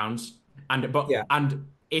 3 pounds. Yeah. And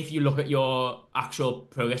if you look at your actual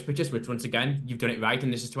progress pictures, which once again, you've done it right,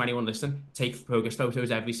 and this is to anyone listening, take progress photos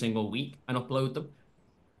every single week and upload them.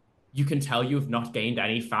 You can tell you've not gained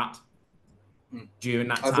any fat during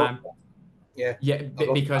that time. Yeah. Yeah,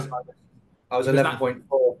 because I was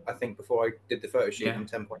 11.4, I think, before I did the photo shoot. Yeah. I'm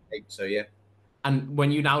 10.8. So yeah. And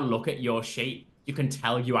when you now look at your shape, you can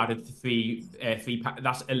tell you added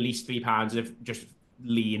that's at least 3 pounds of just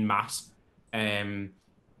lean mass.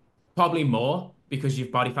 Probably more because your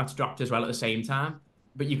body fat's dropped as well at the same time.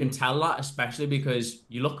 But you can tell that, especially because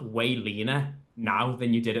you look way leaner now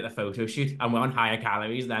than you did at the photo shoot, and we're on higher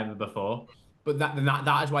calories than ever before. But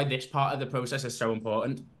that is why this part of the process is so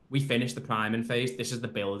important. We finished the priming phase. This is the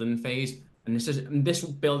building phase, and this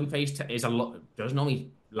building phase is a lot, doesn't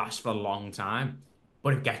only last for a long time,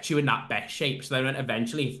 but it gets you in that best shape. So then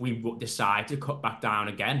eventually, if we decide to cut back down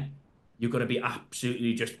again, you're going to be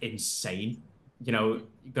absolutely just insane. You're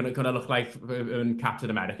gonna look like Captain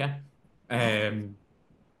America.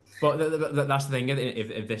 But that's the thing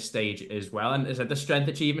at this stage as well. And as I said, the strength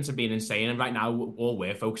achievements have been insane. And right now, all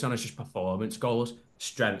we're focused on is just performance goals,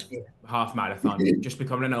 strength, half marathon, just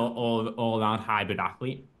becoming an all round hybrid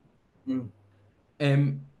athlete.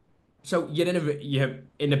 So you're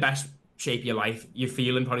in the best shape of your life. You're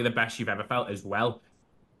feeling probably the best you've ever felt as well.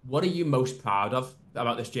 What are you most proud of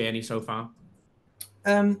about this journey so far?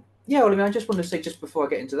 Yeah, well, I mean, I just want to say just before I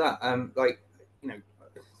get into that, I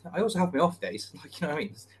also have my off days. Like, what I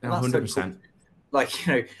mean? 100%. Like,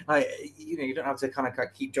 you don't have to kind of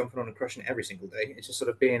keep jumping on and crushing it every single day. It's just sort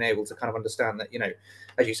of being able to kind of understand that,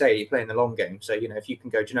 as you say, you're playing the long game. So, if you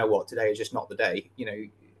can go, do you know what, today is just not the day,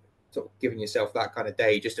 sort of giving yourself that kind of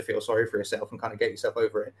day just to feel sorry for yourself and kind of get yourself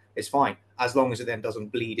over it, it's fine, as long as it then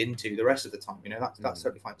doesn't bleed into the rest of the time. That's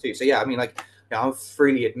totally fine too. So yeah, I mean, I'll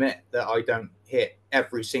freely admit that I don't hit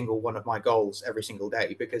every single one of my goals every single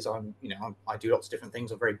day because I do lots of different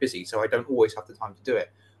things. I'm very busy, so I don't always have the time to do it.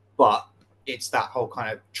 But it's that whole kind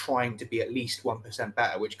of trying to be at least 1%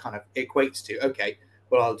 better, which kind of equates to, okay,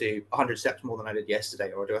 well, I'll do 100 steps more than I did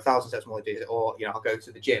yesterday, or I'll do 1,000 steps more than I did, or I'll go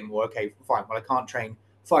to the gym, or okay, fine, well, I can't train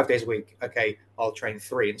 5 days a week. Okay, I'll train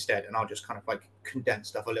 3 instead, and I'll just kind of like condense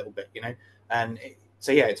stuff a little bit, And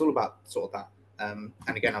so yeah, it's all about sort of that. And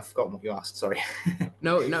again, I've forgotten what you asked. Sorry.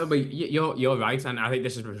 No, but you're right, and I think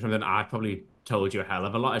this is something I've probably told you a hell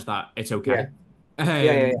of a lot. Is that it's okay.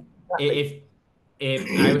 Yeah. If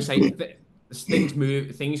I would say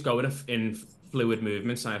things go in fluid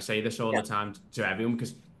movements, and I say this all the time to everyone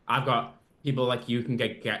because I've got people like you can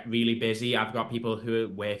get really busy. I've got people who are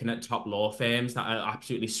working at top law firms that are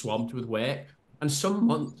absolutely swamped with work. And some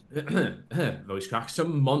months, voice crack,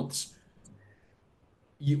 some months,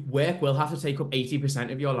 work will have to take up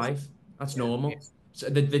 80% of your life. That's normal. So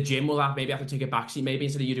the gym will maybe have to take a backseat. Maybe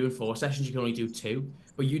instead of you doing 4 sessions, you can only do 2.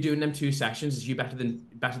 But you doing them 2 sessions is better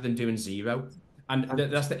than doing 0. And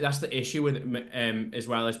that's the issue with as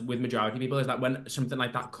well as with majority of people, is that when something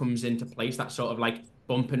like that comes into place, that sort of like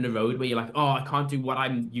bump in the road where you're like, oh, I can't do what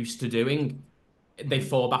I'm used to doing, they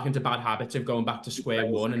fall back into bad habits of going back to square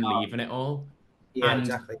one and leaving it all. Yeah, And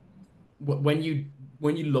exactly. when you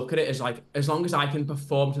look at it as like, as long as I can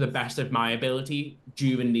perform to the best of my ability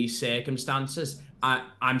during these circumstances,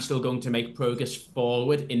 I'm still going to make progress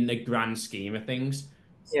forward in the grand scheme of things.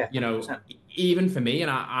 Yeah, You know, 100%. even for me, and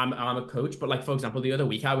I'm a coach, but like for example, the other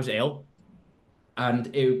week I was ill, and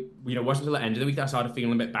it wasn't until the end of the week that I started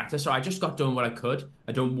feeling a bit better. So I just got done what I could.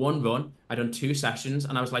 I done one run, I done two sessions,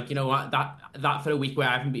 and I was like, you know what, that for a week where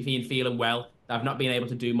I haven't been feeling well, I've not been able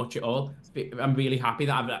to do much at all. I'm really happy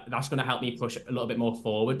that that's going to help me push a little bit more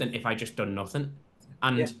forward than if I just done nothing. Yeah,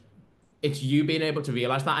 And it's you being able to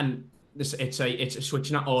realize that, and it's a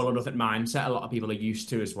switching that all or nothing mindset a lot of people are used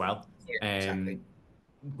to as well. yeah, exactly. Um,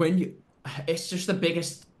 when you it's just the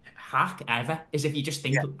biggest hack ever is if you just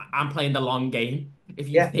think Yeah, I'm playing the long game. If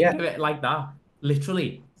you yeah, think yeah. of it like that,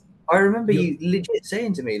 literally, I remember you you legit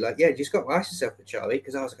saying to me, like, "Yeah, just got to ice yourself with Charlie,"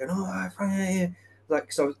 because I was like, "Oh, yeah."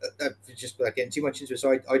 Like, so just like getting too much into it.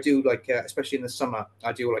 So I do like, especially in the summer,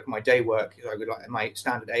 I do like my day work. I would like my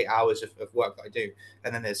standard 8 hours of work that I do,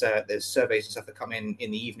 and then there's surveys and stuff that come in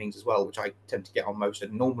the evenings as well, which I tend to get on most.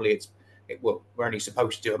 And normally well, we're only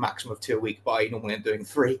supposed to do a maximum of 2 a week, but I normally am doing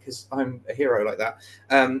 3 because I'm a hero like that.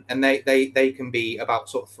 And they can be about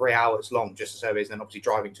sort of 3 hours long, just the surveys. And then obviously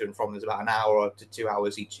driving to and from, there's about an hour to 2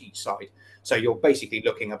 hours each side. So you're basically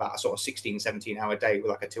looking about a sort of 16, 17-hour day with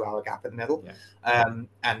like a 2 hour gap in the middle. yeah.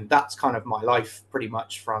 And that's kind of my life pretty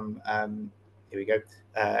much from, here we go,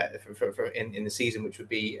 in the season, which would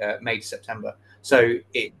be May to September. So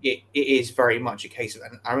it is very much a case of,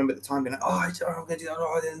 and I remember at the time being like, I'm going to do that.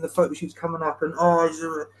 Oh, then the photo shoot's coming up, and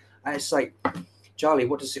it's like, Charlie,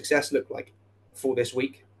 what does success look like for this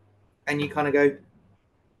week? And you kind of go,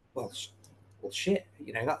 well, shit,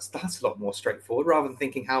 that's a lot more straightforward, rather than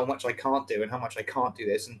thinking how much I can't do and how much I can't do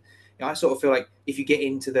this. And I sort of feel like if you get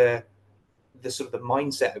into the sort of the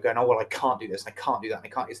mindset of going, oh well, I can't do this and I can't do that and I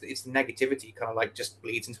can't, it's the negativity kind of like just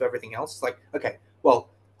bleeds into everything else. It's like, okay, well,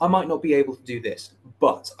 I might not be able to do this,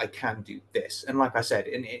 but I can do this. And like I said,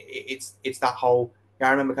 and it's that whole,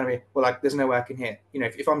 I remember kind of being, well, like, there's no way I can hit,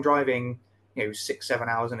 if I'm driving 6-7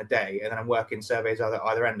 hours in a day and then I'm working surveys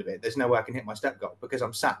either end of it, there's no way I can hit my step goal because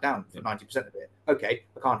I'm sat down for 90% of it. Okay,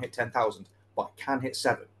 I can't hit 10,000, but I can hit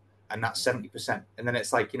 7, and that's 70%. And then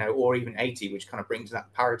it's like, or even 80, which kind of brings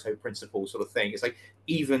that Pareto principle sort of thing. It's like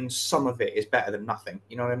even some of it is better than nothing.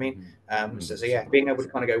 You know what I mean? So yeah, being able to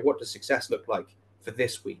kind of go, what does success look like for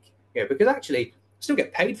this week? Yeah, because actually I still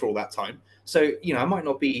get paid for all that time. So, I might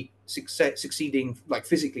not be succeeding like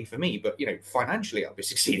physically for me, but, financially I'll be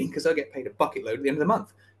succeeding because I'll get paid a bucket load at the end of the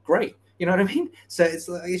month. Great. You know what I mean? So it's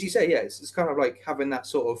like, as you say, yeah, it's kind of like having that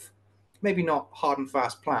sort of, maybe not hard and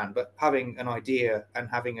fast plan, but having an idea and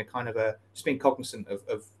having a kind of just being cognizant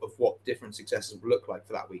of what different successes will look like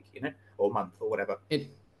for that week, or month or whatever.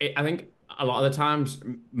 I think a lot of the times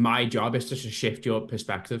my job is just to shift your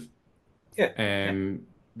perspective. Yeah.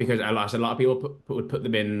 Because a lot of people would put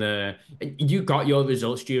them in you got your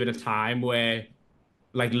results during a time where,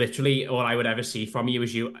 like, literally all I would ever see from you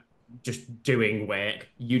is you just doing work,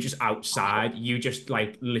 you just outside, you just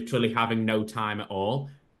like literally having no time at all.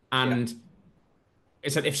 And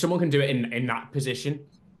it's like, if someone can do it in that position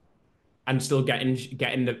and still getting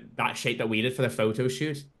that shape that we did for the photo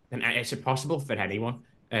shoot, then it's impossible for anyone.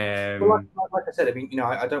 Well, like I said, I mean,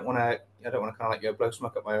 I don't want to kind of like blow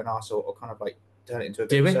smoke up my own ass or kind of like turn it into a bit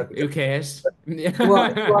Do of a it? circle. Who cares?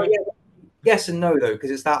 Well, yeah, yes and no though,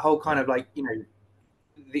 because it's that whole kind of like,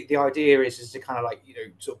 the idea is to kind of like,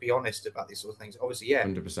 sort of be honest about these sort of things. Obviously, yeah,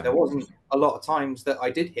 100%. there wasn't a lot of times that I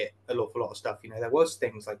did hit an awful lot of stuff. There was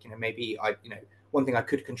things like, maybe one thing I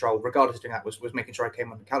could control, regardless of doing that, was making sure I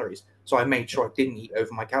came under calories. So I made sure I didn't eat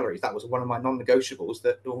over my calories. That was one of my non-negotiables,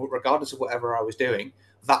 that regardless of whatever I was doing,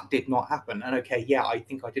 that did not happen. And okay, yeah, I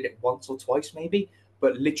think I did it once or twice maybe,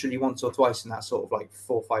 but literally once or twice in that sort of like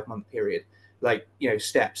 4 or 5 month period, like,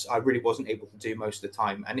 steps I really wasn't able to do most of the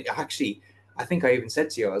time. And it actually, I think I even said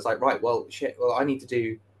to you, I was like, right, well, shit, well, I need to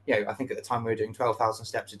do, I think at the time we were doing 12,000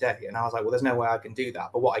 steps a day. And I was like, well, there's no way I can do that.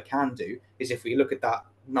 But what I can do is, if we look at that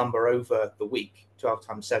number over the week, 12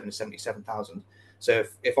 times 7 is 77,000. So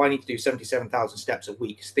if I need to do 77,000 steps a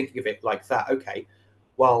week, thinking of it like that, okay,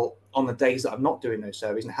 well, on the days that I'm not doing those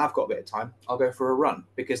surveys and have got a bit of time, I'll go for a run,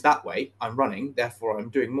 because that way I'm running, therefore I'm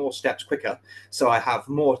doing more steps quicker. So I have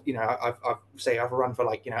more, I've run for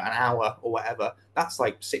like, an hour or whatever. That's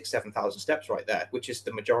like 6,000-7,000 steps right there, which is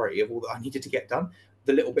the majority of all that I needed to get done.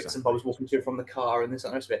 the little bits and bobs walking through from the car and this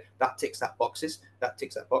and the rest of it, that ticks that box.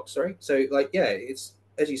 Sorry. So like, yeah, it's,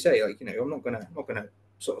 as you say, like, I'm not gonna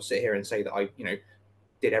sort of sit here and say that I,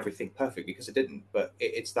 did everything perfect, because I didn't. But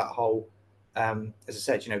it's that whole, as I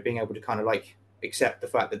said, being able to kind of like accept the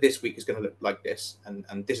fact that this week is going to look like this, and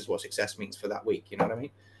this is what success means for that week. You know what I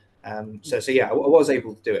mean? So yeah, I was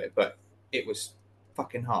able to do it, but it was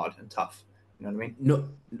fucking hard and tough. You know what I mean? No,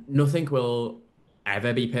 nothing will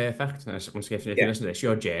ever be perfect. And once again, if you listen to this,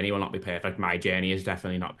 your journey will not be perfect. My journey is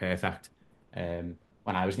definitely not perfect. When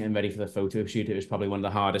I was getting ready for the photo shoot, it was probably one of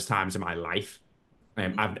the hardest times of my life.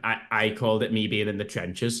 I called it me being in the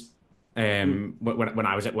trenches. When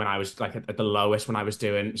I was like at the lowest, when I was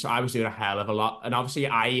doing a hell of a lot. And obviously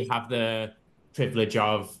I have the privilege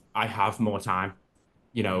of, I have more time,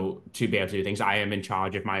 to be able to do things. I am in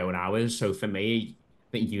charge of my own hours. So for me,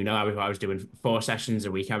 I think, I was doing 4 sessions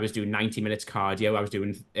a week. I was doing 90 minutes cardio. I was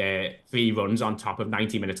doing 3 runs on top of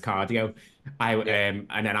 90 minutes cardio. And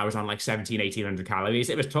then I was on like 1,800 calories.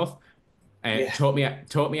 It was tough. It taught me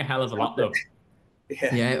a hell of a lot though.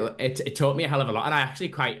 Yeah, it taught me a hell of a lot. And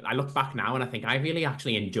I look back now and I think I really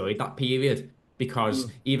actually enjoyed that period, because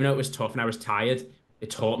even though it was tough and I was tired, it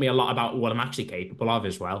taught me a lot about what I'm actually capable of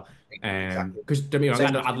as well. Because don't be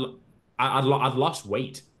wrong, I'd lost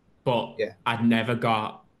weight, but I'd never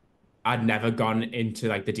gone into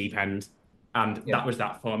like the deep end. And that was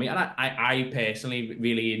that for me. And I personally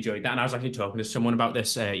really enjoyed that. And I was actually talking to someone about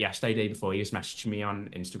this yesterday, day before. He was messaging me on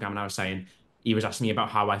Instagram, and I was saying, he was asking me about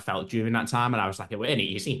how I felt during that time. And I was like, it wasn't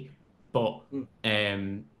easy, but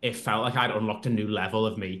it felt like I'd unlocked a new level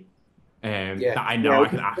of me that I know I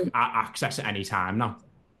can access at any time now.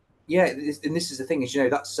 Yeah, and this is the thing is,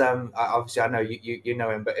 that's obviously I know you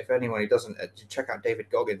know him, but if anyone who doesn't, check out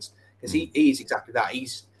David Goggins, because he's exactly that.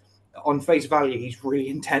 He's, on face value, he's really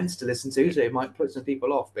intense to listen to, so it might put some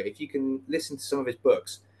people off. But if you can listen to some of his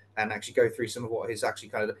books and actually go through some of what his actually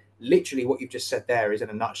kind of, literally what you've just said there is in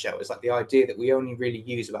a nutshell. It's like the idea that we only really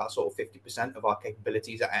use about sort of 50% of our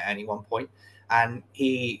capabilities at any one point. And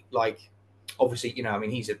he, like, obviously, I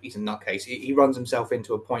mean, he's a nutcase. He runs himself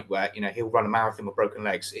into a point where, he'll run a marathon with broken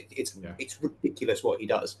legs. It's ridiculous what he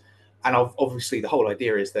does. And obviously the whole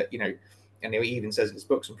idea is that, and he even says in his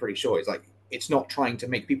books, I'm pretty sure, it's like, it's not trying to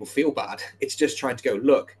make people feel bad. It's just trying to go,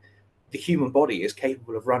 look, the human body is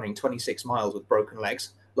capable of running 26 miles with broken legs.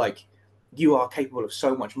 Like, you are capable of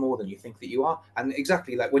so much more than you think that you are. And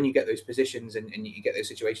exactly like when you get those positions and you get those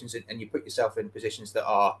situations and you put yourself in positions that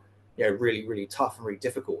are, really, really tough and really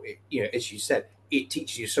difficult, as you said, it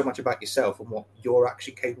teaches you so much about yourself and what you're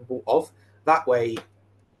actually capable of. That way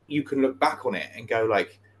you can look back on it and go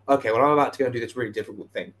like, okay, well, I'm about to go and do this really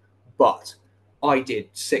difficult thing, but I did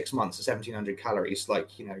 6 months of 1,700 calories, like,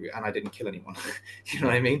 and I didn't kill anyone. You know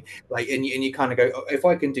what I mean? Like, and you kind of go, oh, if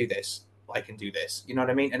I can do this, I can do this. You know what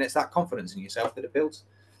I mean? And it's that confidence in yourself that it builds.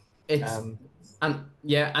 And I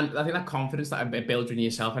think that confidence that it builds in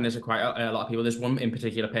yourself, and there's quite a lot of people. There's one in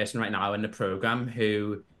particular person right now in the program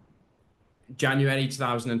who, January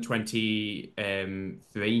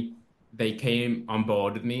 2023, they came on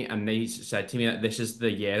board with me and they said to me that this is the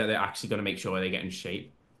year that they're actually going to make sure they get in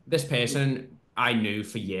shape. This person I knew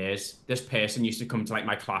for years. This person used to come to like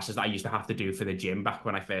my classes that I used to have to do for the gym back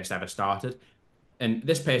when I first ever started. And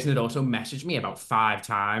this person had also messaged me about 5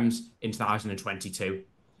 times in 2022.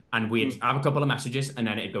 And we'd have a couple of messages and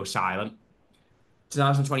then it'd go silent.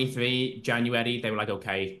 2023, January, they were like,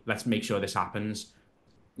 okay, let's make sure this happens.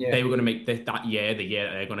 Yeah. They were going to make that year the year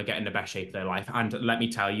that they're going to get in the best shape of their life. And let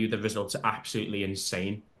me tell you, the results are absolutely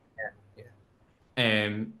insane. Yeah.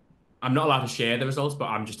 I'm not allowed to share the results, but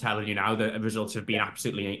I'm just telling you now that the results have been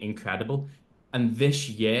absolutely incredible. And this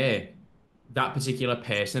year, that particular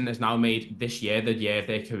person has now made this year the year of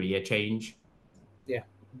their career change. Yeah.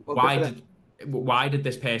 Well, why did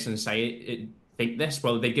this person think this?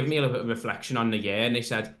 Well, they give me a little bit of reflection on the year, and they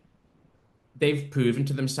said they've proven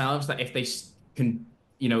to themselves that if they can,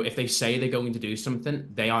 if they say they're going to do something,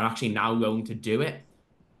 they are actually now going to do it.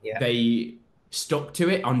 Yeah. They stuck to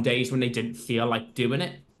it on days when they didn't feel like doing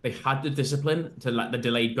it. They had the discipline to let the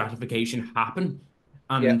delayed gratification happen.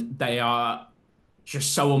 And they are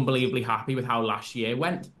just so unbelievably happy with how last year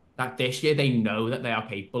went that this year they know that they are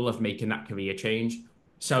capable of making that career change.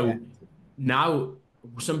 So now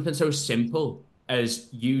something so simple as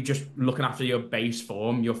you just looking after your base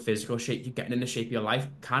form, your physical shape, you getting in the shape of your life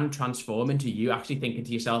can transform into you actually thinking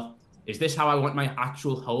to yourself, is this how I want my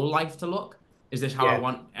actual whole life to look? Is this how I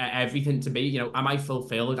want everything to be? Am I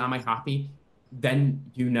fulfilled? Am I happy? Then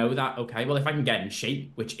that, okay, well, if I can get in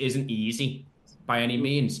shape, which isn't easy by any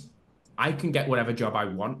means, I can get whatever job I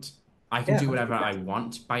want. I can Yeah, do whatever 100%. I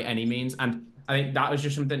want by any means. And I think that was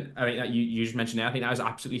just something, I mean, that you just mentioned there. I think that was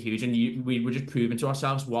absolutely huge. And we were just proving to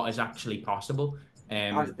ourselves what is actually possible.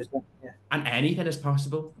 Um, 100%. Yeah. and anything is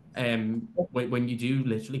possible when you do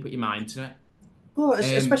literally put your mind to Well, it.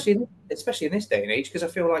 especially in this day and age, because I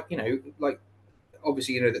feel like, like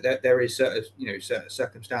obviously, that there is certain, certain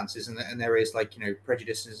circumstances, and there is, like,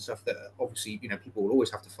 prejudices and stuff that obviously, people will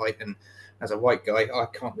always have to fight. And as a white guy, I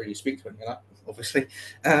can't really speak to any of that, obviously.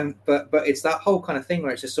 But it's that whole kind of thing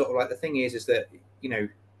where it's just sort of like, the thing is that,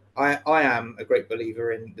 I am a great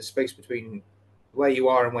believer in the space between where you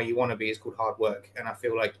are and where you want to be is called hard work. And I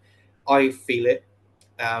feel like I feel it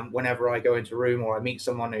whenever I go into a room or I meet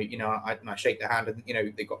someone who, I shake their hand, and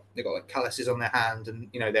they got like calluses on their hand, and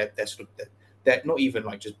they're sort of they're not even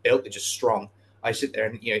like just built, they're just strong. I sit there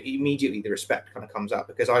and immediately the respect kind of comes up,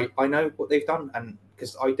 because I know what they've done, and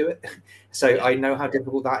because I do it. So Yeah. I know how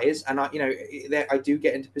difficult that is. And I do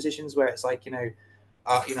get into positions where it's like,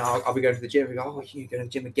 I'll be going to the gym and go, oh, you go to the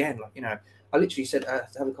gym again, like, I literally said to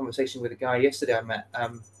have a conversation with a guy yesterday I met,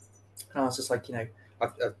 and I was just like,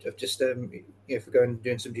 I've just for going and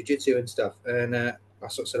doing some jiu-jitsu and stuff, and I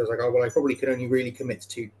sort of said, I was like, oh well, I probably could only really commit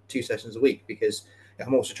to two sessions a week, because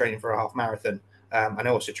I'm also training for a half marathon, and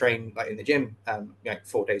I also train like in the gym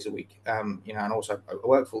 4 days a week, and also I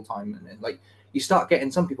work full time, and like, you start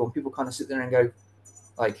getting some people, and people kind of sit there and go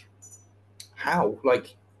like, how,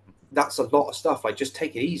 like, that's a lot of stuff, like, just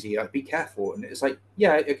take it easy, like, be careful. And it's like,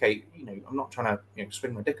 yeah, okay, I'm not trying to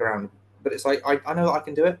swing my dick around, but it's like, I know that I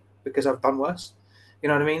can do it because I've done worse, you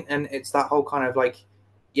know what I mean? And it's that whole kind of like,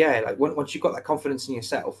 yeah, like, once you've got that confidence in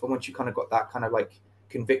yourself, and once you kind of got that kind of like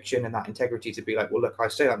conviction and that integrity to be like, well, look, I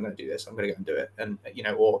say I'm going to do this, I'm going to go and do it. And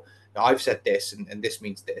or I've said this, and this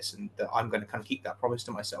means this, and that I'm going to kind of keep that promise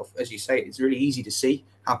to myself. As you say, it's really easy to see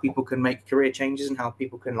how people can make career changes, and how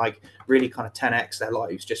people can like really kind of 10x their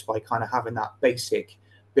lives just by kind of having that basic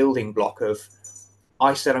building block of,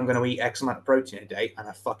 I said I'm going to eat X amount of protein a day, and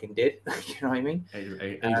I fucking did. You know what I mean?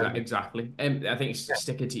 Exactly. I think Yeah.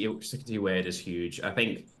 sticking to your word is huge. I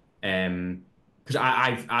think because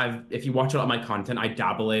I've if you watch a lot of my content, I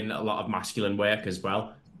dabble in a lot of masculine work as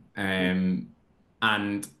well. Um,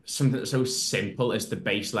 and something so simple as the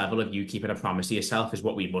base level of you keeping a promise to yourself is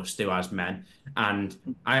what we must do as men. And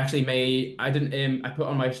I put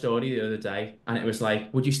on my story the other day, and it was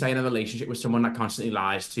like, would you stay in a relationship with someone that constantly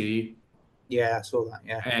lies to you? Yeah, I saw that.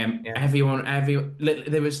 Yeah. Yeah.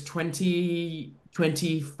 There was 20,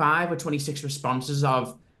 25 or 26 responses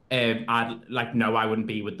of, I'd like, no, I wouldn't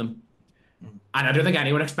be with them. Mm. And I don't think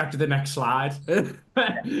anyone expected the next slide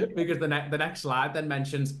because the next slide then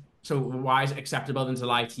mentions, so why is it acceptable then to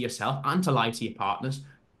lie to yourself and to lie to your partners?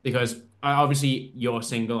 Because obviously you're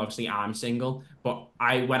single, obviously I'm single, but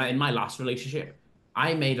in my last relationship,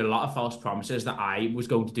 I made a lot of false promises that I was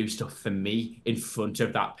going to do stuff for me in front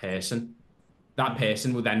of that person. That Mm.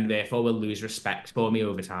 person will then therefore will lose respect for me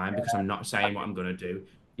over time because I'm not I saying what I'm going to do.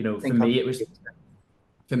 think I'm.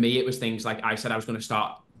 For me it was things like I said I was going to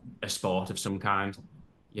start a sport of some kind,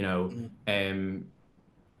 you know, Mm. um,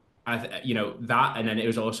 that, and then it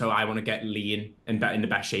was also I want to get lean and in the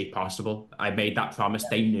best shape possible. I made that promise.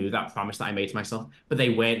 They knew that promise that I made to myself, but they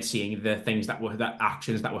weren't seeing the things the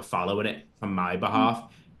actions that were following it from my Mm.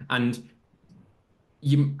 behalf. And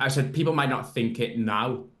I said people might not think it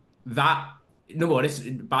now. That no what it's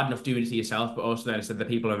bad enough doing it to yourself, but also then I said the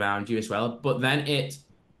people around you as well. But then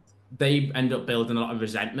they end up building a lot of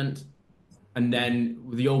resentment, and Mm. then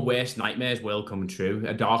your worst nightmares will come true.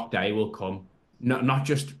 A dark day will come. Not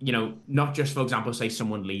just not just for example, say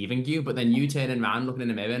someone leaving you, but then you turning around, looking in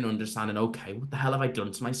the mirror, and understanding, okay, what the hell have I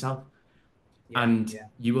done to myself? Yeah. And Yeah.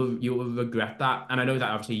 you will regret that. And I know that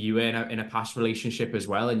obviously you were in a past relationship as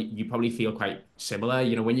well, and you probably feel quite similar.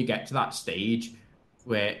 When you get to that stage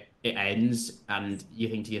where it ends, and you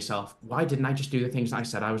think to yourself, why didn't I just do the things that I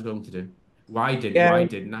said I was going to do? Why Yeah.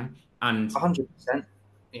 didn't I? And 100%.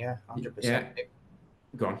 Yeah. 100%. yeah,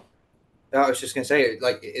 go on. I was just going to say,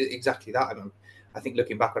 like, exactly that. I think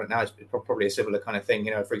looking back on it now, it's probably a similar kind of thing.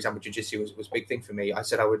 For example, jiu-jitsu was a big thing for me. I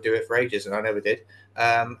said I would do it for ages, and I never did.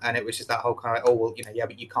 And it was just that whole kind of, oh, well, yeah,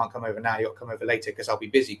 but you can't come over now. You'll come over later because I'll be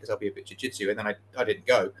busy, because I'll be a bit jiu-jitsu. And then I didn't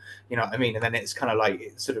go, you know what I mean? And then it's kind of like,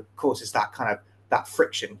 it sort of causes that kind of, that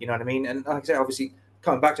friction, you know what I mean? And like I said, obviously,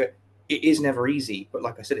 coming back to it, it is never easy. But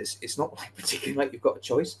like I said, it's not like particularly like you've got a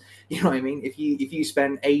choice. You know what I mean? If you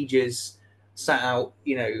spend ages sat out,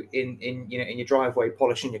 in your driveway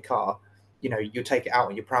polishing your car, you take it out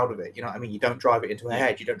and you're proud of it. You know what I mean? You don't drive it into a Yeah.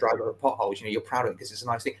 hedge. You don't drive over potholes. You're proud of it because it's a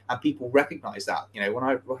nice thing, and people recognize that. When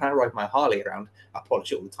I ride my Harley around, I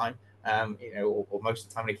polish it all the time. or most of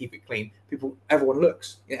the time they keep it clean. Everyone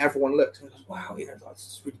looks, everyone looks and goes, wow,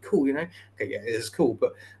 that's really cool, Okay, yeah, it is cool.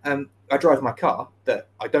 But I drive my car that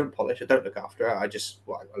I don't polish, I don't look after it. I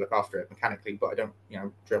look after it mechanically, but I don't,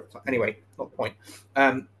 drive. Anyway, not the point.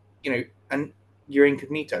 And you're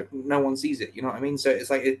incognito. No one sees it. You know what I mean? So it's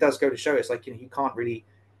like, it does go to show, it's like, you can't really,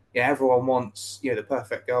 everyone wants, the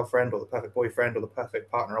perfect girlfriend or the perfect boyfriend or the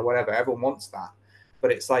perfect partner or whatever. Everyone wants that.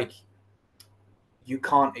 But it's like, you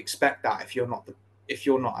can't expect that if you're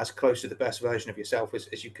not as close to the best version of yourself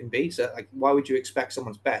as you can be. So like, why would you expect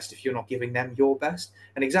someone's best if you're not giving them your best?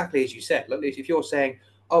 And exactly as you said, like, if you're saying,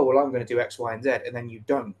 oh, well, I'm going to do X, Y, and Z, and then you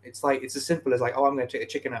don't, it's like, it's as simple as like, oh, I'm going to take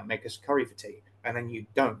the chicken out and make us curry for tea, and then you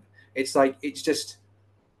don't. It's like, it's just,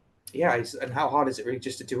 yeah. And how hard is it really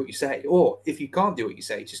just to do what you say? Or if you can't do what you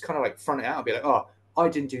say, just kind of like front it out and be like, oh, I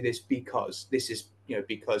didn't do this because this is,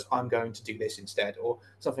 because I'm going to do this instead, or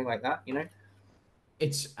something like that,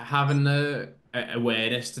 It's having the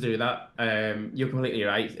awareness to do that. You're completely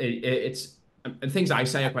right. It's and things I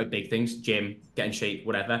say are quite big things: gym, get in shape,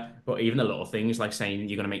 whatever. But even the little things like saying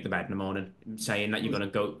you're gonna make the bed in the morning, saying that you're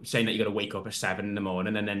gonna wake up at 7 in the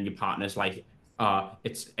morning, and then your partner's like,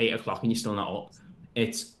 it's 8 o'clock and you're still not up.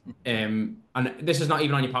 It's and this is not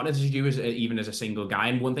even on your partner. This is you even as a single guy.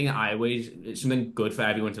 And one thing that it's something good for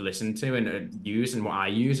everyone to listen to and use, and what I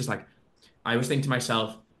use is like, I always think to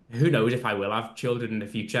myself, who knows if I will have children in the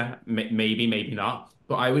future? Maybe, maybe not.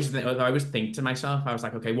 But I always think to myself, I was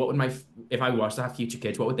like, okay, if I was to have future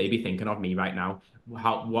kids, what would they be thinking of me right now?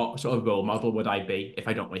 What sort of role model would I be if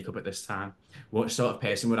I don't wake up at this time? What sort of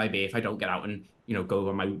person would I be if I don't get out and, go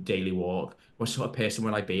on my daily walk? What sort of person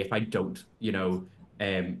would I be if I don't,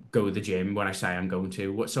 go to the gym when I say I'm going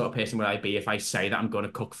to? What sort of person would I be if I say that I'm going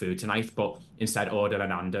to cook food tonight, but instead order a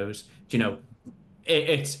Nando's?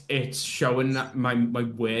 It's showing that my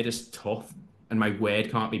word is tough and my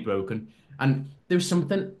word can't be broken. And there was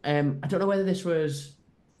something, I don't know whether this was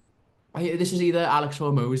either Alex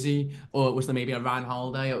Hormozy or it was maybe a Ryan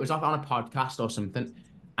Holiday. It was off on a podcast or something,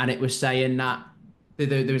 and it was saying that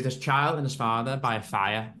there was this child and his father by a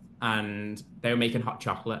fire, and they were making hot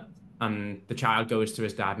chocolate. And the child goes to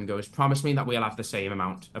his dad and goes, "Promise me that we'll have the same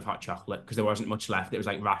amount of hot chocolate," because there wasn't much left. It was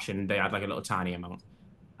like ration. They had like a little tiny amount.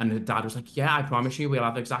 And the dad was like, "Yeah, I promise you, we'll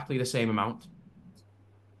have exactly the same amount."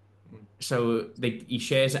 So he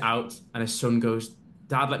shares it out, and his son goes,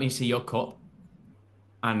 "Dad, let me see your cup."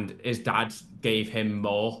 And his dad gave him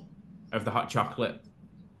more of the hot chocolate,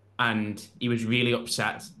 and he was really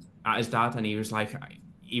upset at his dad. And he was like,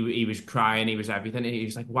 he was crying, he was everything. And he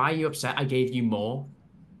was like, "Why are you upset? I gave you more."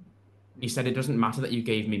 He said, "It doesn't matter that you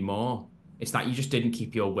gave me more. It's that you just didn't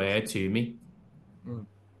keep your word to me."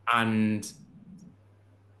 And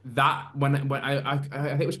that when I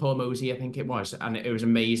think it was Paul Mosey, I think it was, and it was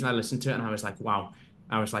amazing. I listened to it and I was like, wow.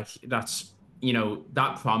 I was like, that's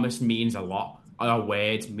that promise means a lot. Our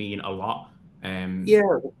words mean a lot. Yeah,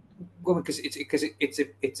 well, because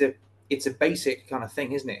it's a basic kind of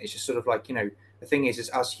thing, isn't it? It's just sort of like, the thing is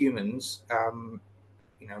as humans, and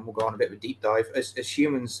we'll go on a bit of a deep dive. As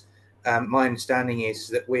humans, my understanding is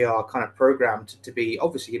that we are kind of programmed to be,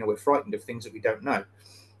 obviously, we're frightened of things that we don't know,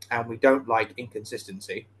 and we don't like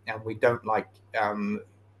inconsistency, and we don't like,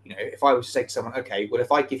 if I was to say to someone, okay, well,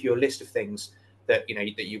 if I give you a list of things that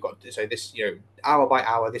that you've got to, so this, hour by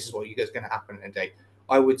hour, this is what you guys going to happen in a day,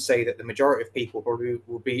 I would say that the majority of people probably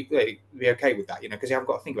will be okay with that, because you haven't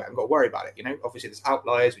got to think about it, you haven't got to worry about it. Obviously there's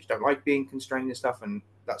outliers which don't like being constrained and stuff, and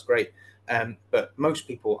that's great. But most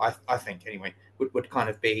people, I think anyway, would kind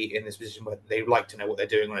of be in this position where they like to know what they're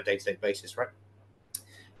doing on a day-to-day basis, right?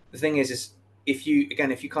 The thing is if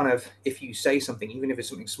you say something, even if it's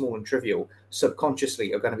something small and trivial, subconsciously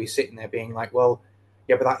you're going to be sitting there being like, well,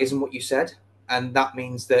 yeah, but that isn't what you said, and that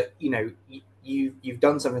means that you've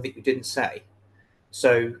done something that you didn't say.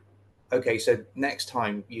 So, okay, so next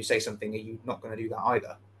time you say something, are you not going to do that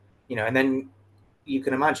either? And then you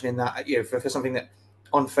can imagine in that, for something that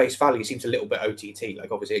on face value seems a little bit OTT,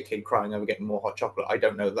 like obviously a kid crying over getting more hot chocolate. I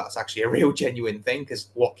don't know if that's actually a real genuine thing,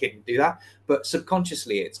 because what kid would do that? But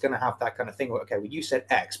subconsciously, it's going to have that kind of thing where, okay, well, you said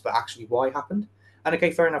X, but actually Y happened. And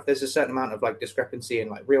okay, fair enough. There's a certain amount of like discrepancy, and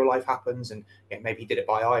like real life happens, and maybe he did it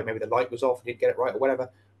by eye, maybe the light was off, and he didn't get it right or whatever.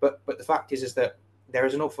 But the fact is that there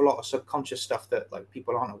is an awful lot of subconscious stuff that like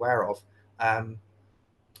people aren't aware of. And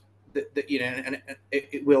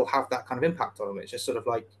it will have that kind of impact on them. It's just sort of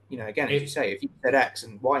like, again, as you say, if you said X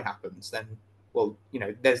and Y happens, then, well,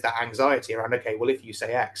 there's that anxiety around, okay, well, if you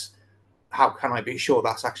say X, how can I be sure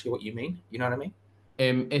that's actually what you mean? You know what I mean?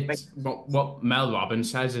 It's what Mel Robbins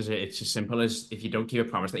says is it's as simple as, if you don't keep a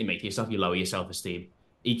promise that you make to yourself, you lower your self-esteem.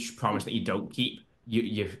 Each promise that you don't keep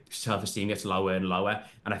your self-esteem gets lower and lower.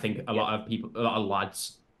 And I think a Yeah, lot of people, a lot of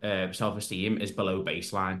lads, self-esteem is below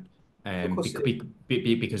baseline, of course it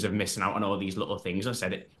is. because of missing out on all these little things. I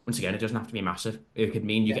said it once again, it doesn't have to be massive. It could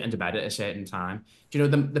mean you Yeah, get into bed at a certain time. Do you know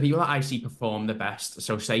the people that I see perform the best?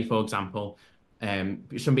 So say, for example,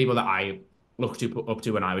 some people that I looked up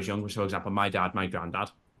to when I was younger, so for example, my dad, my granddad.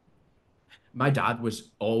 My dad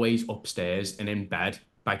was always upstairs and in bed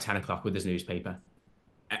by 10 o'clock with his newspaper,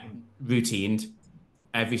 mm, routined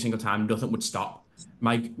every single time. Nothing would stop.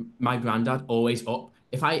 My granddad always up.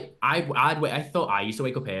 If I thought I used to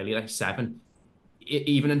wake up early, like 7,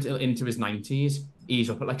 even until into his 90s. He's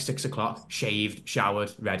up at like 6 o'clock, shaved,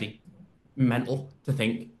 showered, ready. Mental to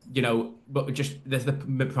think, but just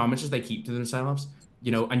the promises they keep to themselves,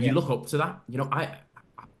 and you yeah, look up to that.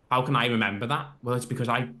 How can I remember that? Well, it's because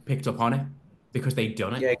I picked up on it because they'd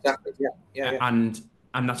done it, yeah, exactly. Yeah, yeah, yeah,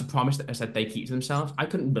 and that's a promise that I said they keep to themselves. I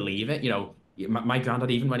couldn't believe it. My granddad,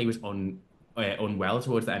 even when he was unwell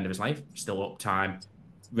towards the end of his life, still up time,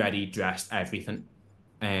 ready, dressed, everything.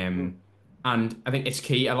 mm, Um, and I think it's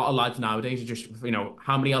key. A lot of lads nowadays are just,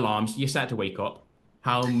 how many alarms you set to wake up,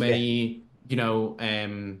 how yeah, many,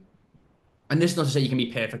 and this is not to say you can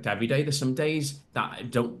be perfect every day. There's some days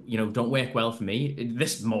that don't work well for me.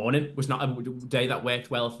 This morning was not a day that worked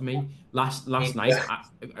well for me. me neither.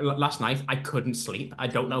 Last night I couldn't sleep. I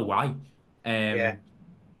don't know why. Yeah, Um,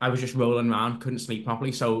 I was just rolling around, couldn't sleep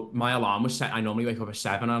properly. So my alarm was set. I normally wake up at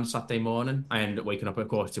 7 on a Saturday morning. I ended up waking up at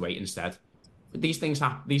 8:45 instead. But these things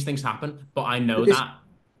happen. But I but know this, that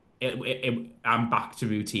I'm back to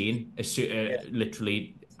routine. yeah,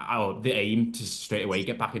 Literally, the aim to straight away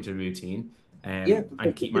get back into routine, yeah.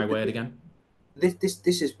 and keep my word again.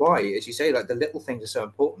 This is why, as you say, like the little things are so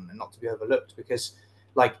important and not to be overlooked because,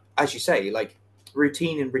 like as you say, like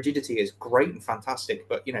routine and rigidity is great and fantastic,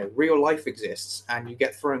 but real life exists and you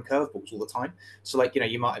get thrown curveballs all the time. So like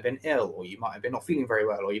you might have been ill, or you might have been not feeling very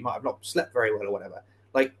well, or you might have not slept very well, or whatever.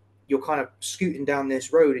 Like you're kind of scooting down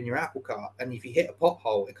this road in your apple cart, and if you hit a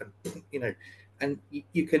pothole, it can and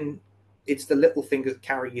you can. It's the little things that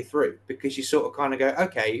carry you through because you sort of kind of go,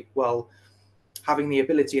 okay, well, having the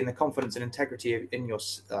ability and the confidence and integrity in your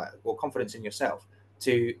or confidence in yourself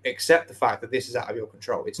to accept the fact that this is out of your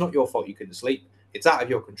control. It's not your fault you couldn't sleep. It's out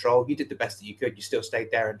of your control. You did the best that you could. You still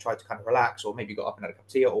stayed there and tried to kind of relax, or maybe got up and had a cup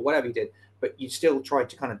of tea or whatever you did, but you still tried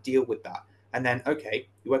to kind of deal with that. And then, okay,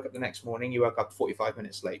 you woke up the next morning, you woke up 45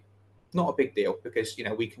 minutes late. Not a big deal because,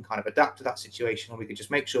 we can kind of adapt to that situation, and we can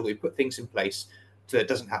just make sure that we put things in place so it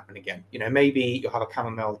doesn't happen again. Maybe you'll have a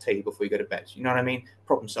chamomile tea before you go to bed. You know what I mean?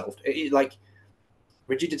 Problem solved. Like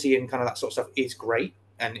rigidity and kind of that sort of stuff is great,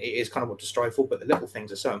 and it is kind of what to strive for, but the little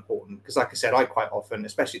things are so important because like I said, I quite often,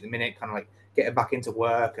 especially at the minute, kind of like getting back into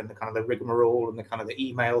work and the kind of the rigmarole and the kind of the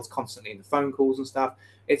emails constantly and the phone calls and stuff,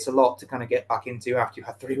 it's a lot to kind of get back into after you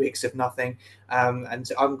had 3 weeks of nothing. And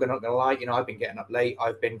so I'm not gonna lie, I've been getting up late,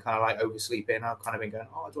 I've been kind of like oversleeping, I've kind of been going,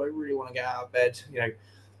 oh, do I really want to get out of bed,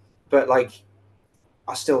 but like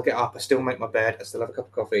I still get up, I still make my bed, I still have a cup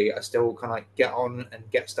of coffee, I still kind of like get on and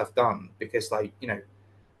get stuff done because like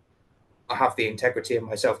I have the integrity in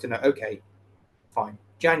myself to know, okay, fine.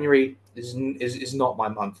 January is not my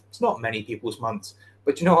month. It's not many people's months.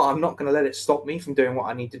 But you know what? I'm not going to let it stop me from doing what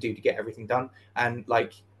I need to do to get everything done. And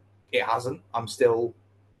like, it hasn't. I'm still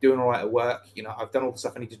doing all right at work. I've done all the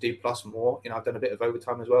stuff I need to do plus more. I've done a bit of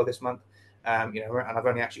overtime as well this month. And I've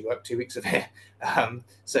only actually worked 2 weeks of it.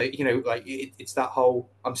 So like it's that whole.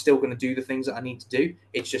 I'm still going to do the things that I need to do.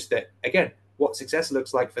 It's just that again, what success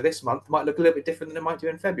looks like for this month might look a little bit different than it might do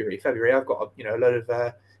in February. February, I've got a load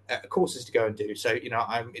of courses to go and do, so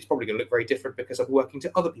it's probably going to look very different because I'm working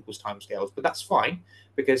to other people's timescales. But that's fine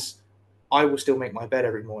because I will still make my bed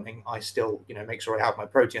every morning. I still make sure I have my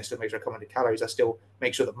protein. I still make sure I come into calories. I still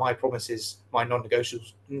make sure that my promises, my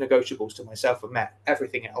non-negotiables to myself are met.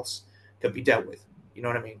 Everything else can be dealt with. You know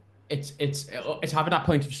what I mean? It's having that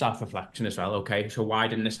point of self-reflection as well. Okay, so why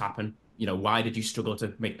didn't this happen? Why did you struggle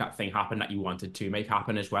to make that thing happen that you wanted to make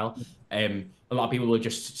happen as well? A lot of people will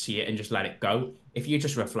just see it and just let it go. If you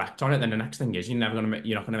just reflect on it, then the next thing is you're not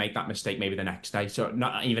gonna make that mistake maybe the next day. So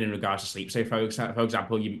not even in regards to sleep. So for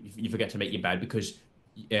example, you forget to make your bed because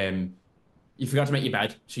you forgot to make your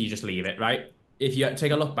bed, so you just leave it, right? If you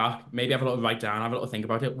take a look back, maybe have a little write down, have a little think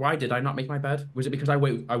about it. Why did I not make my bed? Was it because I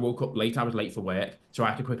woke up late? I was late for work, so I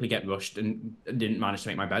had to quickly get rushed and didn't manage to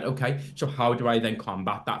make my bed. Okay, so how do I then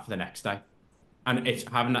combat that for the next day? And it's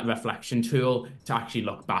having that reflection tool to actually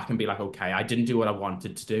look back and be like, okay, I didn't do what I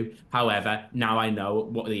wanted to do. However, now I know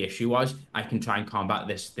what the issue was. I can try and combat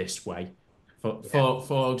this way. Yeah.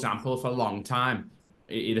 For example, for a long time,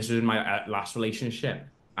 this was in my last relationship.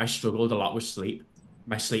 I struggled a lot with sleep.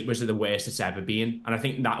 my sleep was the worst it's ever been. And I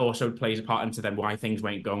think that also plays a part into then why things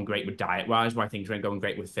weren't going great with diet wise, why things weren't going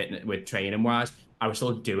great with fitness, with training wise. I was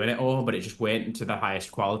still doing it all, but it just weren't to the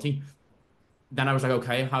highest quality. Then I was like,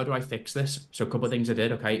 okay, how do I fix this? So a couple of things I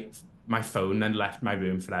did. Okay, my phone then left my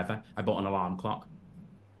room forever. I bought an alarm clock.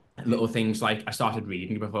 Little things like I started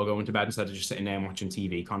reading before going to bed instead of just sitting there and watching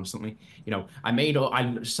TV constantly.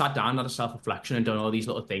 I sat down, had a self-reflection and done all these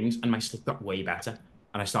little things, and my sleep got way better.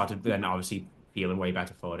 And I started then obviously feeling way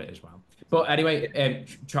better for it as well. But anyway,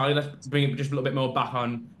 Charlie, let's bring it just a little bit more back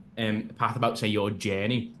on the path about, say, your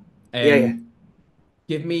journey. Yeah.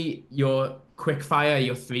 Give me your quick fire,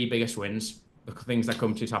 your 3 biggest wins, the things that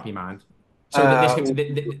come to the top of your mind. So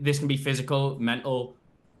this can be physical, mental.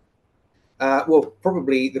 Well,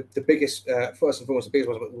 probably the biggest, first and foremost, the biggest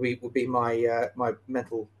one would be my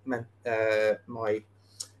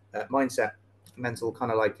mindset, mental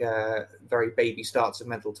kind of like very baby starts of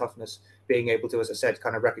mental toughness, being able to, as I said,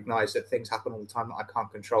 kind of recognize that things happen all the time that I can't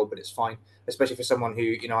control, but it's fine, especially for someone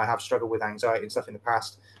who, I have struggled with anxiety and stuff in the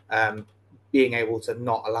past. Being able to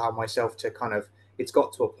not allow myself to kind of, it's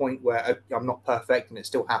got to a point where I'm not perfect and it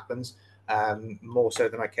still happens, more so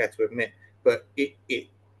than I care to admit, but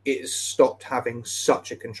it stopped having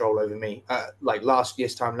such a control over me. Like last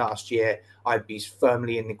year, I'd be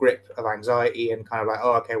firmly in the grip of anxiety and kind of like,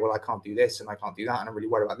 oh, okay, well, I can't do this and I can't do that. And I'm really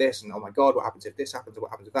worried about this. And oh my God, what happens if this happens? Or what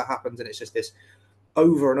happens if that happens? And it's just this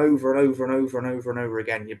over and over and over and over and over and over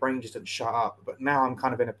again. Your brain just doesn't shut up. But now I'm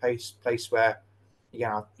kind of in a place where,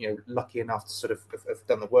 lucky enough to sort of have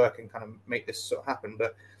done the work and kind of make this sort of happen.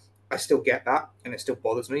 But I still get that, and it still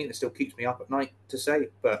bothers me, and it still keeps me up at night to say,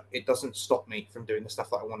 but it doesn't stop me from doing the stuff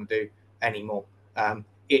that I want to do anymore.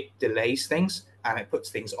 It delays things and it puts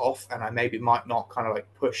things off, and I maybe might not kind of like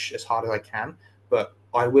push as hard as I can, but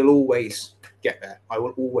I will always get there. I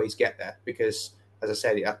will always get there because, as I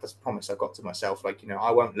said, that's a promise I got to myself. Like,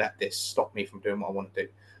 I won't let this stop me from doing what I want to do.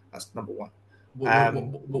 That's number one.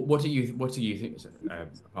 What do you think?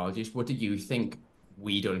 Apologies. What do you think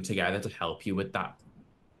we done together to help you with that?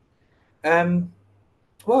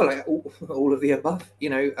 Well, like all of the above.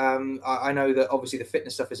 I know that obviously the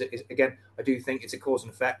fitness stuff is again, I do think it's a cause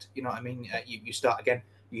and effect. You know what I mean? You start again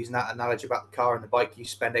using that analogy about the car and the bike. You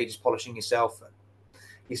spend ages polishing yourself.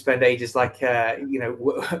 You spend ages working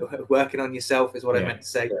on yourself is what I meant to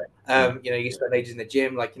say. You spend ages in the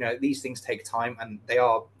gym. These things take time and they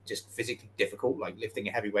are just physically difficult. Like lifting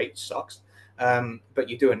a heavy weight sucks. But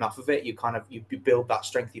you do enough of it, you build that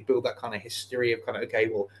strength, you build that kind of history of kind of, okay,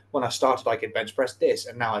 well, when I started, I could bench press this,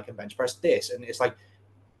 and now I can bench press this. And it's like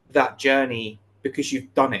that journey, because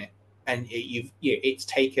you've done it and it's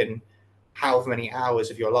taken however many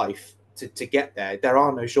hours of your life to get there. There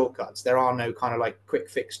are no shortcuts. There are no kind of like quick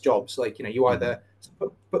fix jobs. Like, you either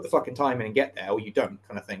put the fucking time in and get there or you don't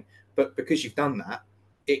kind of thing. But because you've done that,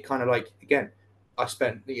 it kind of like, again, I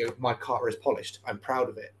spent, my car is polished. I'm proud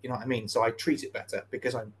of it. You know what I mean? So I treat it better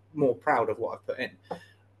because I'm more proud of what I've put in.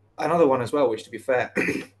 Another one as well, which to be fair,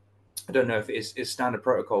 I don't know if it is standard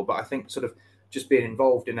protocol, but I think sort of just being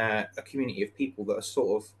involved in a community of people that are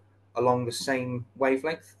sort of along the same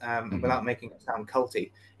wavelength, without making it sound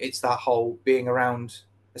culty. It's that whole being around,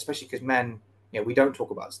 especially because men, we don't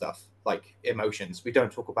talk about stuff like emotions. We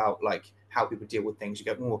don't talk about like how people deal with things. You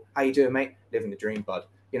go, oh, how you doing, mate? Living the dream, bud.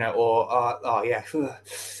 Or oh yeah,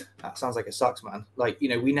 that sounds like it sucks, man. Like,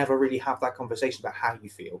 we never really have that conversation about how you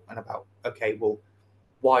feel and about, okay, well,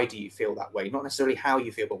 why do you feel that way? Not necessarily how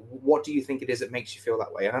you feel, but what do you think it is that makes you feel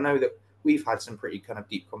that way? And I know that we've had some pretty kind of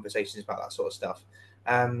deep conversations about that sort of stuff.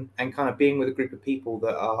 And kind of being with a group of people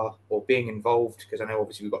that are, or being involved, because I know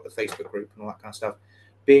obviously we've got the Facebook group and all that kind of stuff,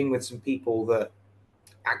 being with some people that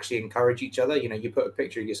actually encourage each other. You put a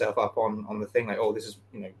picture of yourself up on the thing, like, oh, this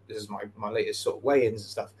is my latest sort of weigh-ins and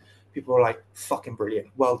stuff. People are like, fucking brilliant,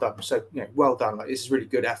 well done. So, well done. Like, this is really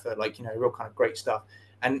good effort, like, real kind of great stuff.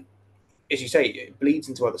 And as you say, it bleeds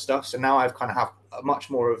into other stuff. So now I've kind of have a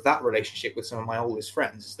much more of that relationship with some of my oldest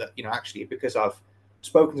friends, is that, actually, because I've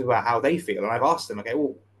spoken to them about how they feel and I've asked them, okay,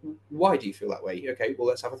 well, why do you feel that way? Okay, well,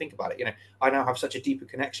 let's have a think about it. I now have such a deeper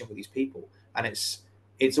connection with these people, and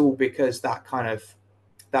it's all because that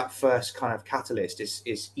first kind of catalyst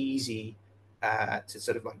is easy to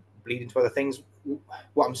sort of like bleed into other things.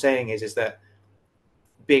 What I'm saying is that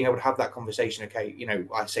being able to have that conversation, okay,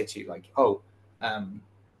 I say to you like, oh,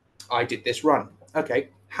 I did this run. Okay,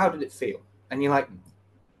 how did it feel? And you're like,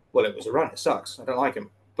 well, it was a run. It sucks. I don't like them.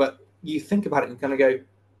 But you think about it and kind of go,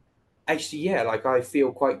 actually, yeah, like I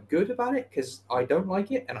feel quite good about it because I don't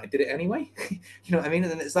like it and I did it anyway. You know what I mean?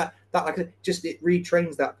 And then it's that like just it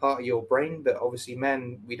retrains that part of your brain that obviously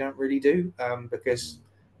men, we don't really do, because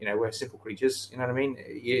You know, we're simple creatures. You know what I mean?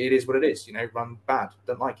 It is what it is. You know, run bad,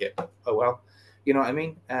 don't like it. Oh well. You know what I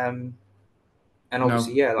mean? And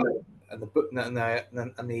obviously, No. and the book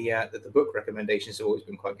the book recommendations have always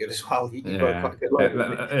been quite good as well. You've got Yeah, quite a good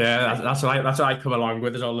library, haven't you? that's what I come along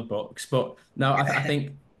with is all the books. But no, I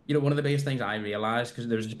think one of the biggest things I realized because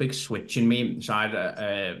there was a big switch in me inside,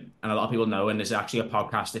 and a lot of people know, and there's actually a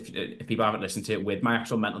podcast if people haven't listened to it with my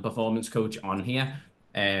actual mental performance coach on here.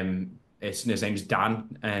 His name's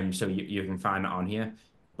Dan, so you can find it on here.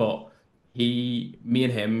 But me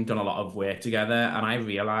and him done a lot of work together, and I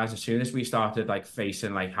realized as soon as we started like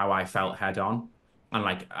facing like how I felt head on and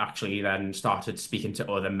like actually then started speaking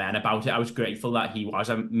to other men about it. I was grateful that he was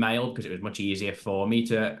a male because it was much easier for me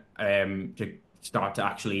to start to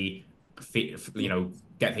actually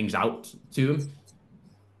get things out to him.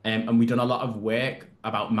 And we've done a lot of work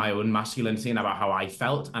about my own masculinity and about how I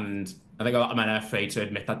felt. And I think a lot of men are afraid to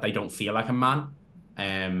admit that they don't feel like a man.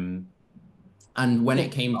 And when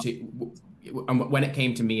it came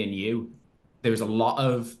to me and you, there was a lot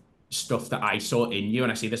of stuff that I saw in you,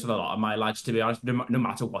 and I see this with a lot of my lads, to be honest, no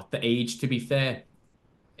matter what the age, to be fair,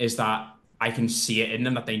 is that I can see it in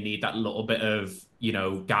them that they need that little bit of,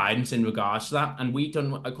 guidance in regards to that. And we've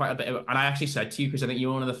done quite a bit of, and I actually said to you, because I think you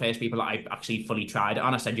were one of the first people that I actually fully tried it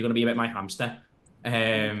on. I said, you're going to be a bit my hamster.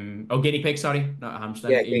 Guinea pig, sorry, not a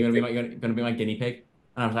hamster. Yeah, you're going to be my guinea pig.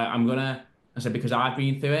 And I was like, I said, because I've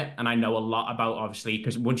been through it and I know a lot about, obviously,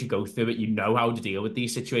 because once you go through it, you know how to deal with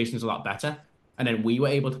these situations a lot better. And then we were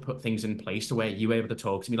able to put things in place to where you were able to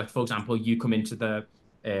talk to me. Like, for example, you come into the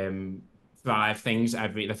Thrive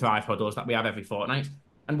the Thrive huddles that we have every fortnight.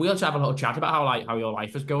 And we'll just have a little chat about how your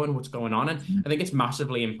life is going, what's going on. And I think it's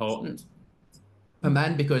massively important for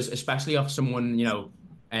men because especially if someone,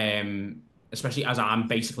 especially as I'm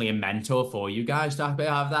basically a mentor for you guys, to have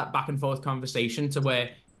that back and forth conversation to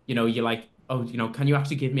where, you're like, oh, can you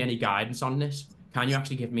actually give me any guidance on this? Can you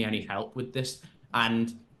actually give me any help with this?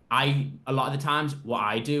 And a lot of the times, what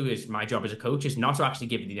I do is my job as a coach is not to actually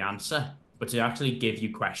give you the answer, but to actually give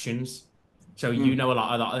you questions. So, a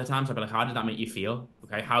lot of the times I'll be like, how did that make you feel?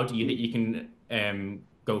 Okay. How do you think you can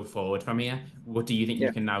go forward from here? What do you think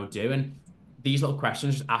you can now do? And these little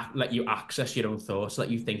questions let you access your own thoughts, let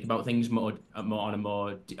you think about things more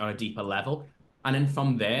on a deeper level. And then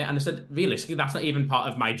from there, and I said, realistically, that's not even part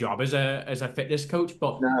of my job as a fitness coach,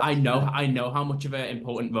 but I know how much of an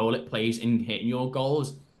important role it plays in hitting your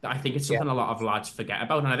goals. That I think it's something a lot of lads forget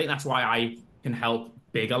about. And I think that's why I can help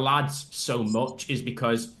bigger lads so much is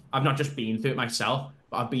because I've not just been through it myself,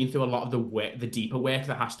 but I've been through a lot of the deeper work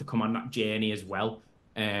that has to come on that journey as well.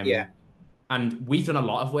 And we've done a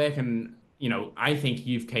lot of work and, I think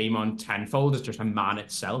you've came on tenfold as just a man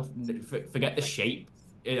itself. Forget the shape.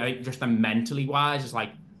 Just the mentally wise, it's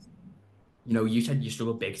like, you said you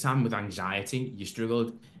struggled big time with anxiety. You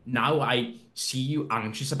struggled. Now I see you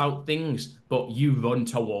anxious about things, but you run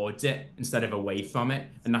towards it instead of away from it.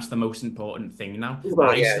 And that's the most important thing now. Well,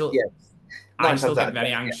 I still get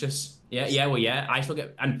very anxious. Yeah. I still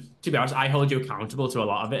get, and to be honest, I hold you accountable to a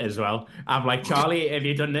lot of it as well. I'm like, Charlie, have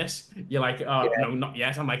you done this? You're like, oh, no, not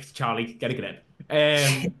yet. I'm like, Charlie, get a grip.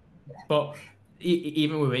 But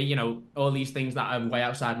even with me, all these things that are way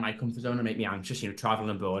outside my comfort zone and make me anxious, traveling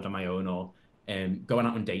abroad on my own or going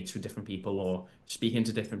out on dates with different people or speaking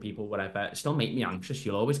to different people, whatever, still make me anxious.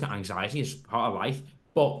 You'll always get anxiety. It's part of life.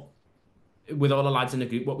 But with all the lads in the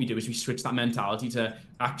group, what we do is we switch that mentality to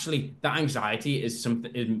actually that anxiety is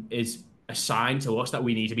something is a sign to us that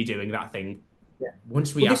we need to be doing that thing. Yeah.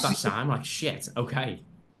 Once we have that sign, like shit, okay.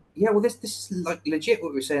 Yeah, well, this is like legit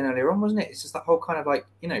what we were saying earlier on, wasn't it? It's just that whole kind of like,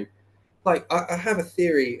 like I have a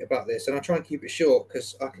theory about this, and I try and keep it short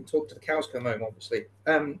because I can talk to the cows come home, obviously.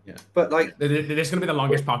 But like, this is going to be the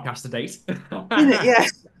longest podcast to date. Isn't it? Yeah.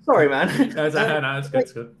 Sorry, man. No, it's good.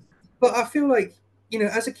 It's good. But I feel like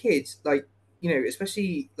as a kid, like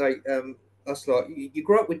especially like us lot, you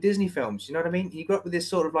grew up with Disney films. You know what I mean? You grew up with this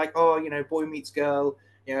sort of like, boy meets girl.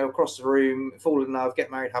 Across the room, fall in love, get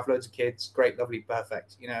married, have loads of kids, great, lovely,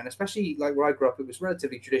 perfect. And especially like where I grew up, it was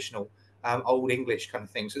relatively traditional. Old English kind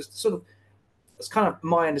of thing. So it's kind of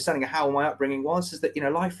my understanding of how my upbringing was, is that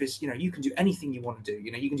life is you can do anything you want to do.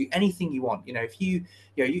 You can do anything you want. If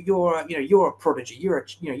you're a prodigy,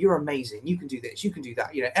 you're amazing. You can do this, you can do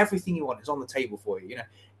that. Everything you want is on the table for you.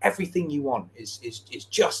 Everything you want is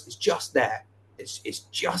just there. It's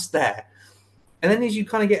just there. And then as you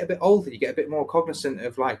kind of get a bit older, you get a bit more cognizant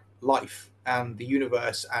of like life and the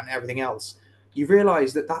universe and everything else. You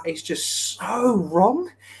realize that is just so wrong.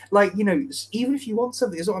 Like, even if you want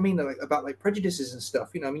something, is what I mean, like, about like prejudices and stuff.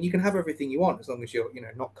 You can have everything you want as long as you're,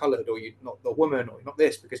 not coloured or you're not the woman or you're not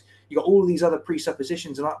this, because you got all these other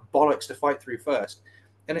presuppositions and that bollocks to fight through first.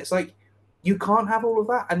 And it's like, you can't have all of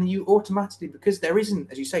that. And you automatically, because there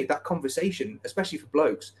isn't, as you say, that conversation, especially for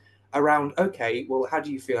blokes, around, okay, well, how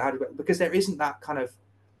do you feel? Because there isn't that kind of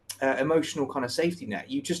emotional kind of safety net.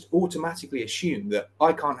 You just automatically assume that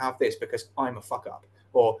I can't have this because I'm a fuck up,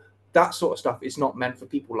 or that sort of stuff is not meant for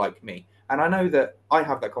people like me. And I know that I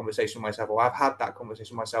have that conversation myself, or I've had that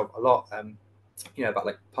conversation myself a lot, about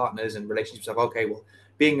like partners and relationships of, okay, well,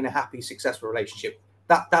 being in a happy, successful relationship,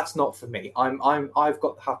 that's not for me. I've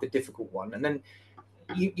got to have the difficult one. And then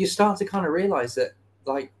you start to kind of realize that,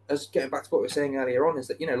 like, as getting back to what we were saying earlier on, is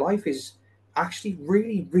that, life is actually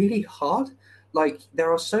really, really hard. Like,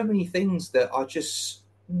 there are so many things that are just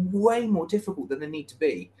way more difficult than they need to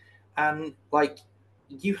be. And like,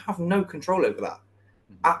 you have no control over that.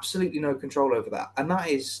 Absolutely no control over that. And that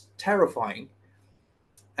is terrifying,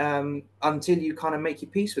 until you kind of make your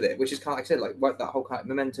peace with it, which is kind of, like I said, like that whole kind of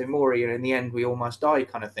memento mori, and in the end we all must die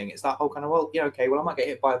kind of thing. It's that whole kind of, well, okay, well, I might get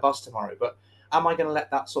hit by a bus tomorrow, but am I going to let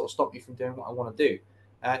that sort of stop me from doing what I want to do?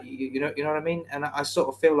 You know what I mean? And I sort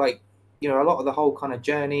of feel like, a lot of the whole kind of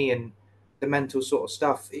journey and the mental sort of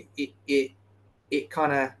stuff, it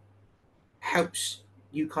kind of helps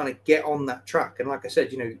you kind of get on that track. And like I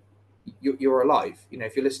said, you're alive.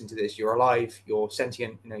 If you're listening to this, you're alive, you're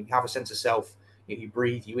sentient, you have a sense of self. You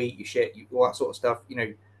breathe, you eat, you shit, all that sort of stuff.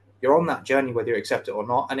 You're on that journey whether you accept it or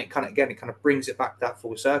not. And it kind of brings it back to that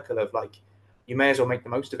full circle of, like, you may as well make the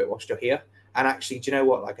most of it whilst you're here. And actually, do you know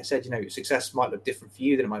what? Like I said, success might look different for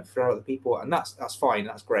you than it might for other people, and that's fine,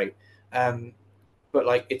 that's great. But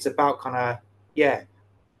like, it's about kind of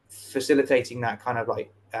facilitating that kind of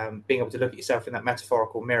like being able to look at yourself in that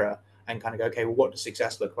metaphorical mirror and kind of go, okay, well, what does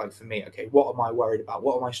success look like for me? Okay, what am I worried about?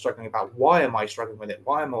 What am I struggling about? Why am I struggling with it?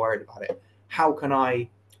 Why am I worried about it? How can I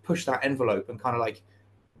push that envelope and kind of like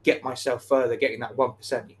get myself further, getting that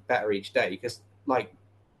 1% better each day? Because like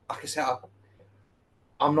I said,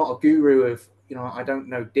 I'm not a guru of, I don't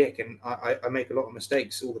know dick, and I make a lot of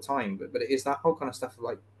mistakes all the time, but it is that whole kind of stuff of,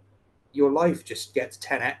 like, your life just gets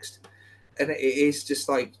 10x'd. And it is just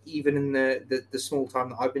like, even in the small time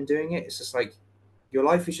that I've been doing it, it's just like, your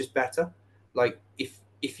life is just better. Like,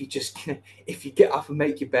 if you just if you get up and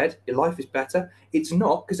make your bed, your life is better. It's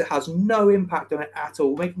not, because it has no impact on it at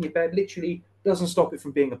all. Making your bed literally doesn't stop it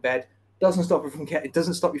from being a bed, doesn't stop you from getting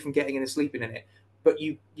in and sleeping in it. But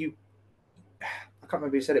you I can't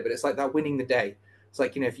remember who said it, but it's like that winning the day. It's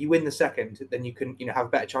like, if you win the second, then you can, have a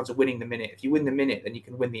better chance of winning the minute. If you win the minute, then you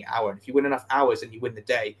can win the hour. And if you win enough hours, then you win the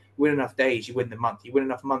day. You win enough days, you win the month. You win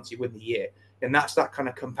enough months, you win the year. And that's that kind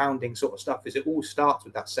of compounding sort of stuff. Is it all starts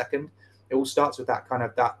with that second. It all starts with that kind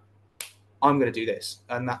of that, I'm going to do this,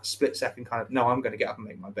 and that split second kind of, no, I'm going to get up and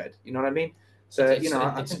make my bed. You know what I mean? So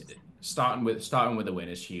it's starting with the win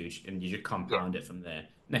is huge, and you just compound it from there.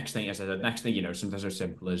 Next thing, sometimes as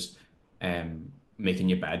simple as making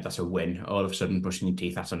your bed, that's a win. All of a sudden, brushing your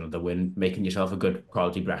teeth, that's another win. Making yourself a good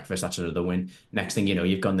quality breakfast, that's another win. Next thing you know,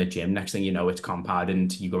 you've gone to the gym. Next thing you know, it's compounded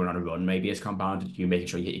into you going on a run. Maybe it's compounded, you making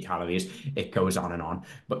sure you hit your calories. It goes on and on.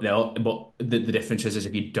 But the difference is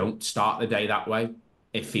if you don't start the day that way,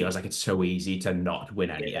 it feels like it's so easy to not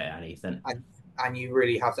win anything. And you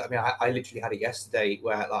really have to. I mean, I literally had it yesterday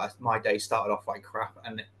where, like, my day started off like crap,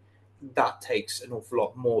 and that takes an awful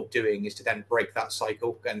lot more doing, is to then break that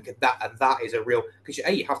cycle. And that is a real, because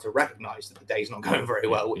you have to recognize that the day's not going very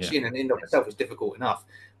well, which in and of itself is difficult enough,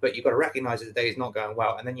 but you've got to recognize that the day is not going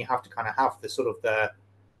well, and then you have to kind of have the sort of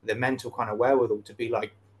the mental kind of wherewithal to be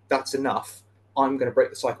like, that's enough, I'm going to break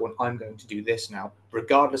the cycle and I'm going to do this now,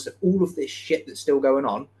 regardless of all of this shit that's still going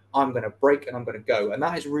on. I'm going to break and I'm going to go. And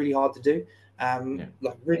that is really hard to do.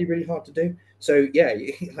 Like, really, really hard to do. So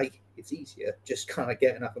like, it's easier just kind of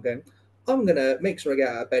getting up and going, I'm going to make sure I get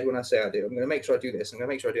out of bed when I say I do. I'm going to make sure I do this. I'm going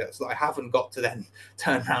to make sure I do that. So that I haven't got to then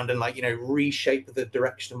turn around and, like, reshape the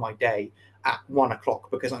direction of my day at 1 o'clock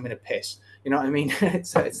because I'm in a piss. You know what I mean?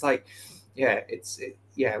 It's like,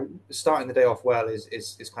 starting the day off well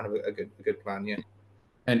is kind of a good plan. Yeah.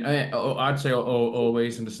 And I'd say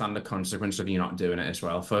always understand the consequence of you not doing it as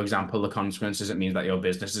well. For example, the consequences, it means that your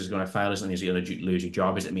business is going to fail. Does it mean you're going to lose your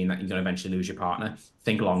job? Does it mean that you're going to eventually lose your partner?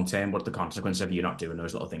 Think long term, what the consequence of you not doing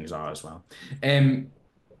those little things are as well.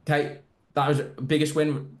 Okay, that was biggest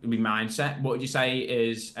win would be mindset. What would you say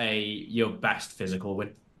is your best physical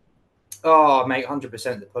win? Oh, mate,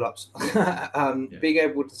 100% the pull-ups. Being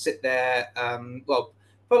able to sit there,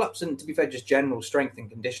 pull-ups and, to be fair, just general strength and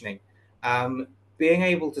conditioning. Being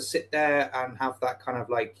able to sit there and have that kind of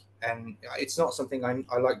like, and it's not something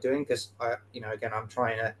I like doing because again, I'm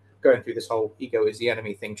trying to going through this whole ego is the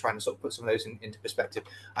enemy thing, trying to sort of put some of those into perspective.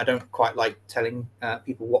 I don't quite like telling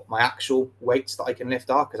people what my actual weights that I can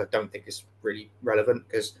lift are, because I don't think it's really relevant,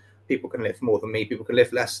 because people can lift more than me, people can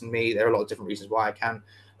lift less than me. There are a lot of different reasons why I can,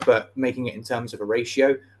 but making it in terms of a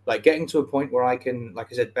ratio, like getting to a point where I can, like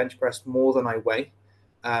I said, bench press more than I weigh,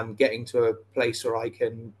 getting to a place where I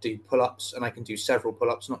can do pull-ups, and I can do several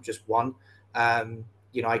pull-ups, not just one.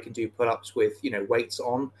 I can do pull-ups with, weights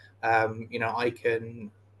on. I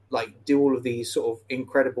can like do all of these sort of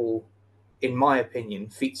incredible, in my opinion,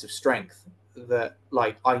 feats of strength that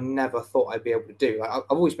like I never thought I'd be able to do. Like, I've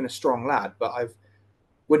always been a strong lad, but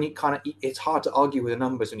when you it's hard to argue with the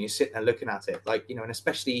numbers when you're sitting there looking at it, like, and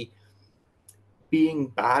especially being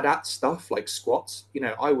bad at stuff like squats.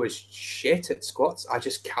 I was shit at squats. I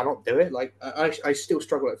just cannot do it. Like I still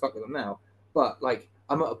struggle at fuck with them now, but like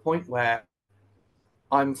I'm at a point where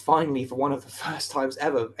I'm finally, for one of the first times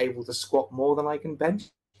ever, able to squat more than I can bench,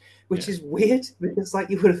 which is weird because like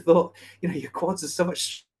you would have thought, your quads are so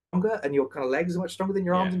much stronger and your kind of legs are much stronger than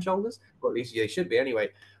your arms and shoulders. Well, at least they should be anyway.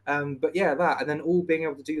 But yeah, that, and then all being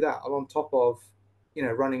able to do that on top of,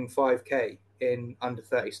 running 5K in under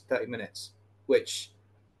 30 minutes, which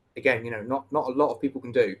again, not a lot of people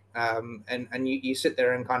can do. And you sit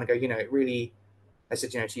there and kind of go, it really, I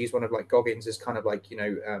said, to use one of like Goggins is kind of like,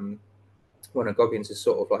 one of Goggins'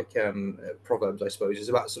 sort of like proverbs, I suppose, is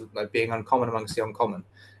about sort of like being uncommon amongst the uncommon.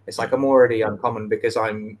 It's like I'm already uncommon because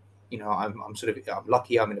I'm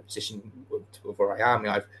lucky. I'm in a position of where I am.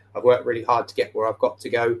 I've worked really hard to get where I've got to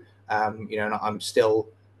go. And I'm still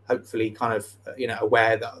hopefully kind of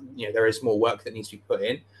aware that there is more work that needs to be put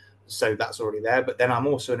in. So that's already there. But then I'm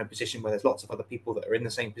also in a position where there's lots of other people that are in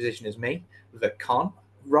the same position as me that can't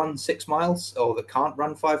run 6 miles, or that can't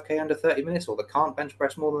run 5K under 30 minutes, or that can't bench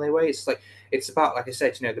press more than they weigh. It's about, like I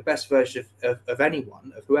said, the best version of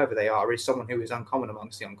anyone, of whoever they are, is someone who is uncommon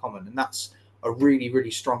amongst the uncommon. And that's a really,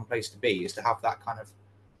 really strong place to be, is to have that kind of,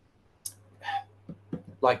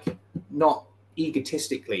 like, not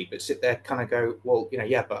egotistically, but sit there kind of go, well,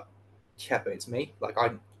 but it's me. Like,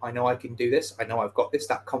 I know I can do this. I know I've got this,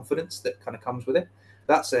 that confidence that kind of comes with it.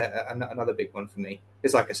 That's another big one for me.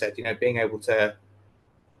 Is, like I said, being able to,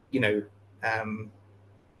 being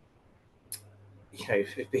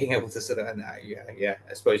able to sort of, I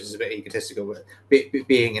suppose it's a bit egotistical, but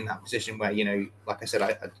being in that position where, like I said,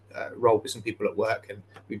 I roll with some people at work and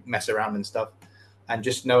we mess around and stuff, and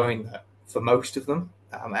just knowing that for most of them,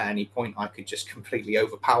 at any point, I could just completely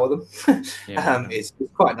overpower them. It's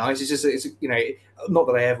quite nice. It's not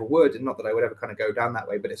that I ever would, and not that I would ever kind of go down that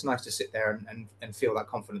way, but it's nice to sit there and feel that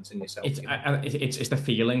confidence in yourself. It's the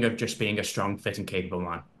feeling of just being a strong, fit, and capable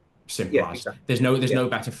man. Simple as. Exactly. There's no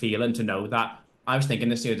better feeling to know that. I was thinking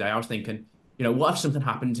this the other day. I was thinking, what if something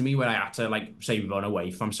happened to me where I had to, like, say, run away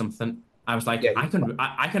from something? I was like, I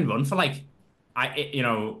can run for like,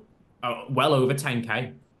 well over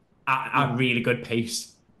 10K at really good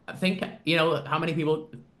pace. I think, how many people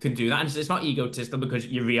can do that? And it's not egotistical because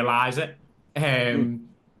you realize it. You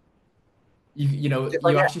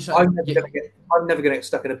actually. I'm never going to get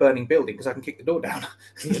stuck in a burning building because I can kick the door down.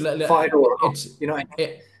 Fire door.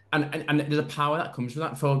 And there's a power that comes from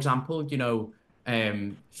that. For example,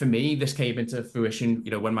 for me, this came into fruition,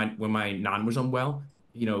 when my nan was unwell,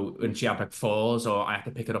 when she had like falls, or I had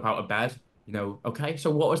to pick it up out of bed, okay.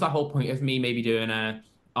 So what was that whole point of me maybe doing a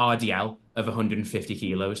RDL of 150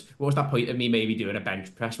 kilos? What was that point of me maybe doing a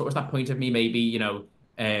bench press? What was that point of me maybe,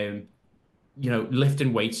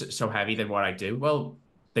 lifting weights so heavy than what I do? Well,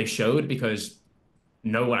 they showed because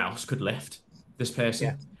no one else could lift this person.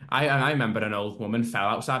 Yeah. I remember an old woman fell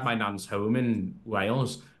outside my nan's home in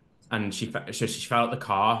Wales, and she fell out the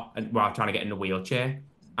car while trying to get in a wheelchair.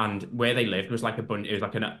 And where they lived was like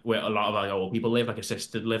where a lot of like old people live, like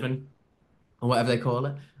assisted living or whatever they call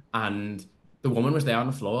it. And the woman was there on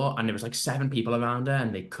the floor, and there was like 7 people around her,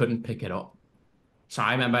 and they couldn't pick it up. So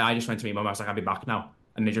I remember I just went to my mum. I was like, I'll be back now.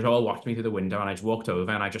 And they just all watched me through the window, and I just walked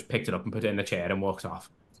over and I just picked it up and put it in the chair and walked off.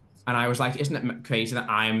 And I was like, isn't it crazy that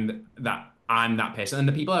I'm that person?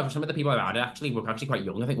 And some of the people around it actually were actually quite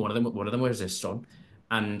young. I think one of them was his son.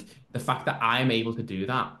 And the fact that I'm able to do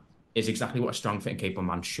that is exactly what a strong, fit, and capable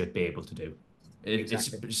man should be able to do.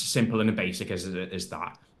 Exactly. It's simple and basic as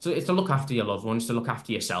that. So it's to look after your loved ones, to look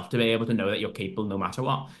after yourself, to be able to know that you're capable no matter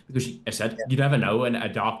what. Because as I said, you never know, and a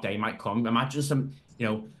dark day might come. Imagine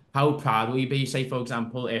how proud will you be, say, for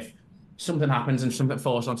example, if something happens and something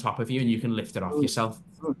falls on top of you and you can lift it off yourself,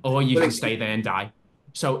 or you can stay there and die.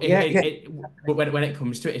 So when it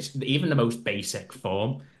comes to it, it's even the most basic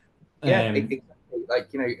form. Exactly. Like,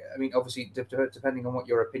 obviously, depending on what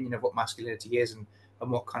your opinion of what masculinity is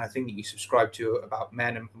and what kind of thing that you subscribe to about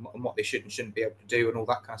men and what they should and shouldn't be able to do and all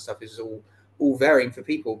that kind of stuff is all varying for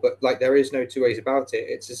people. But like, there is no two ways about it.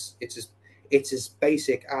 It's as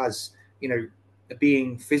basic as,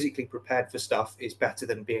 being physically prepared for stuff is better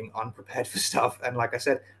than being unprepared for stuff. And like I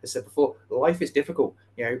said before, life is difficult.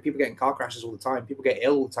 People get in car crashes all the time. People get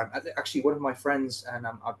ill all the time. Actually, one of my friends, and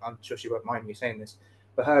I'm sure she won't mind me saying this,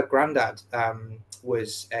 but her granddad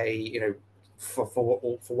was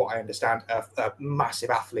for what I understand, a massive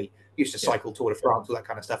athlete. Used to cycle Tour de France, all that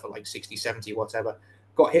kind of stuff at like 60, 70, whatever.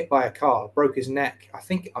 Got hit by a car, broke his neck.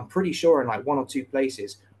 I'm pretty sure in like one or two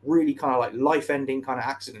places. Really kind of like life-ending kind of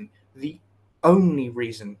accident. The only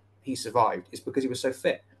reason he survived is because he was so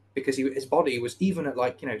fit, because his body was, even at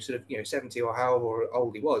 70 or however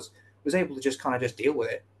old he was able to just deal with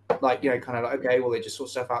it, okay, well, they just sort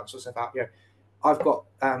stuff out. I've got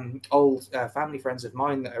old family friends of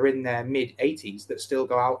mine that are in their mid 80s that still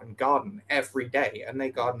go out and garden every day, and they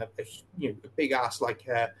garden a big ass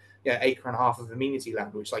acre and a half of amenity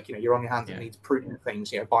land, which you're on your hands and needs pruning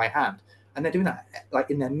things by hand, and they're doing that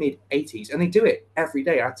in their mid 80s, and they do it every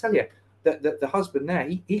day. I tell you, the husband there,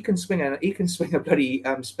 he can swing a bloody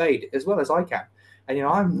spade as well as I can, and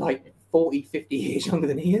I'm like 40, 50 years younger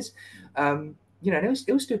than he is. And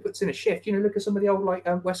he'll still puts in a shift. Look at some of the old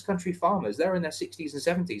West Country farmers. They're in their 60s and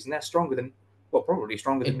 70s, and they're stronger than, probably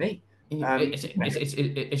stronger than me.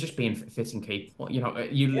 It's just being fit and capable.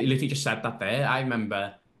 You literally just said that there. I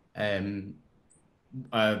remember a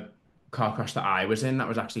car crash that I was in that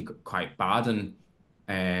was actually quite bad, and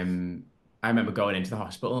I remember going into the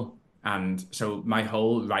hospital, and so my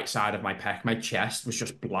whole right side of my pec, my chest was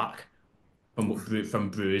just black from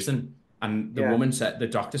bruising. And the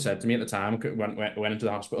doctor said to me at the time, went into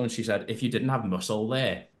the hospital, and she said, if you didn't have muscle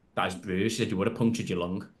there that is bruised, she said you would have punctured your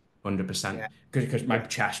lung, 100%. Because my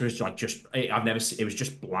chest was it was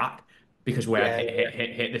just black because where I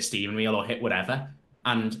hit the steering wheel or hit whatever.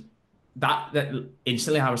 And that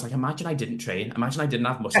instantly I was like, imagine I didn't train. Imagine I didn't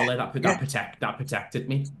have muscle there that protected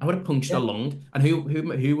me. I would have punctured a lung. And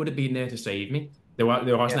who would have been there to save me? There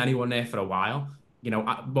wasn't anyone there for a while.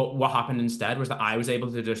 But what happened instead was that I was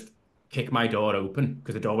able to just kick my door open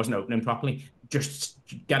because the door wasn't opening properly. Just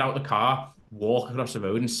get out the car, walk across the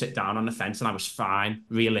road and sit down on the fence, and I was fine.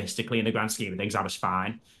 Realistically, in the grand scheme of things, I was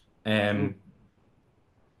fine.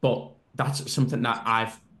 But that's something that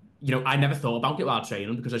I never thought about it while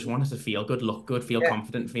training because I just wanted to feel good, look good, feel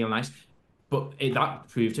confident, feel nice. But that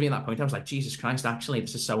proved to me at that point, I was like, Jesus Christ, actually,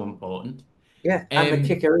 this is so important. Yeah, and the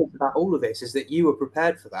kicker is about all of this is that you were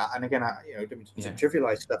prepared for that. And again, I don't mean to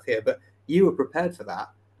trivialize stuff here, but you were prepared for that.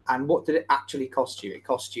 And what did it actually cost you? It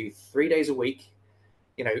cost you 3 days a week,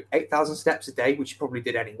 8,000 steps a day, which you probably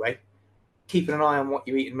did anyway. Keeping an eye on what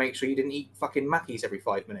you eat and make sure you didn't eat fucking Mackies every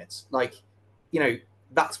 5 minutes.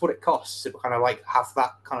 That's what it costs to have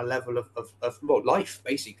that kind of level of life,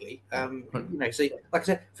 basically. So like I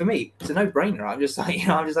said, for me, it's a no-brainer. I'm just like,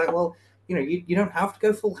 well, you don't have to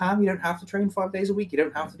go full ham. You don't have to train 5 days a week. You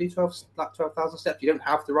don't have to do 12,000 steps. You don't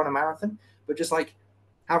have to run a marathon. But just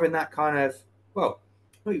having that kind of,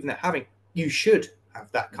 not even that, you should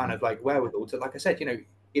have that kind of wherewithal to, like I said,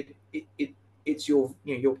 it's your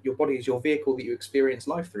body is your vehicle that you experience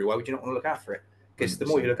life through. Why would you not want to look after it? Because the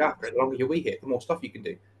more you look after it, the longer you'll be here, the more stuff you can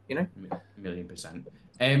do.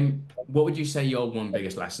 1,000,000%. What would you say your one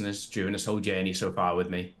biggest lesson is during this whole journey so far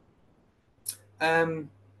with me? I'd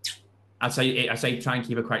say try and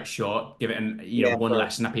keep it quite short. Give it one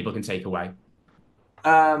lesson that people can take away.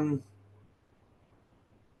 God,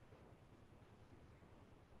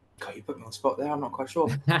 you put me on the spot there. I'm not quite sure.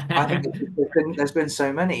 I think there's been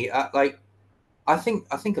so many. I think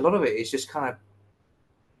a lot of it is just kind of.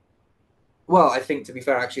 Well, I think, to be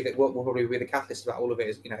fair, actually, that what will probably be the catalyst about all of it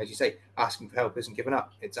is, as you say, asking for help isn't giving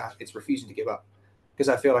up. It's refusing to give up. Because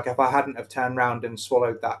I feel like if I hadn't have turned around and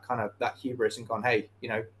swallowed that hubris and gone, hey,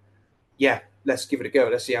 let's give it a go.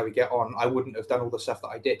 Let's see how we get on. I wouldn't have done all the stuff that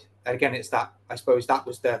I did. And again, it's that, I suppose that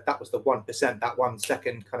was the 1%, that 1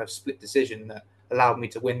 second kind of split decision that allowed me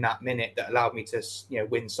to win that minute, that allowed me to,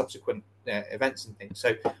 win subsequent events and things.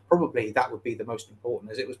 So probably that would be the most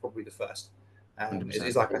important, as it was probably the first.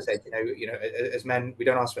 It's like I said, as men, we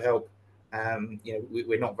don't ask for help.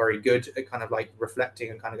 We're not very good at kind of reflecting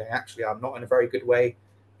and kind of going, actually, I'm not in a very good way,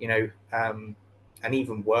 and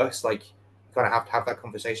even worse, you kind of have to have that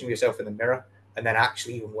conversation with yourself in the mirror, and then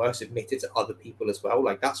actually even worse, admit it to other people as well.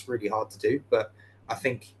 That's really hard to do, but I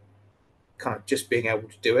think kind of just being able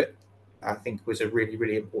to do it, I think was a really,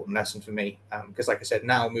 really important lesson for me. Because like I said,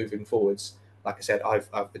 now moving forwards, like I said, I've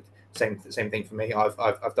same thing for me. I've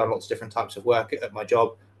done lots of different types of work at my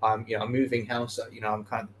job. I'm moving house. I'm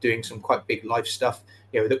kind of doing some quite big life stuff.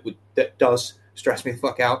 That does stress me the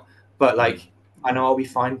fuck out. But I know I'll be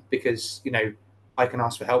fine because I can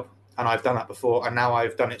ask for help, and I've done that before, and now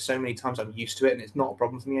I've done it so many times I'm used to it, and it's not a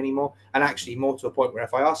problem for me anymore. And actually, more to a point where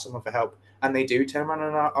if I ask someone for help and they do turn around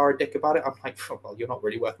and are a dick about it, I'm like, oh, well, you're not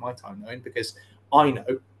really worth my time knowing, because I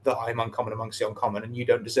know that I'm uncommon amongst the uncommon, and you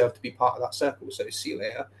don't deserve to be part of that circle. So see you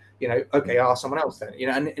later. Okay, ask someone else then.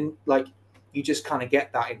 And like, you just kind of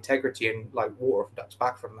get that integrity and like water off ducks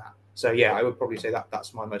back from that. So yeah, I would probably say that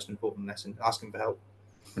that's my most important lesson: asking for help.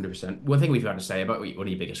 100%. One thing we've got to say about one of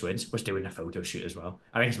your biggest wins was doing a photo shoot as well.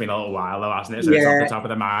 I think it's been a little while though, hasn't it? So it's off the Yeah, top of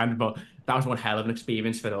the mind, but that was one hell of an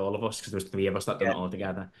experience for all of us because there was three of us that done yeah, it all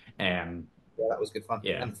together. yeah, that was good fun.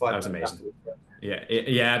 Yeah, And the that five was minutes amazing. afterwards.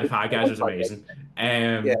 Yeah, the Five Guys was amazing.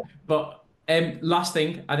 Yeah, But last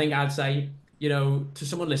thing I think I'd say, to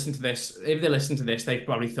someone listening to this, if they listen to this, they've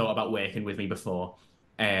probably thought about working with me before.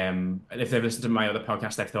 And if they've listened to my other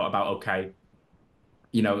podcast, they've thought about, okay,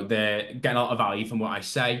 they're getting a lot of value from what I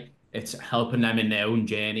say. It's helping them in their own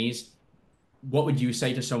journeys. What would you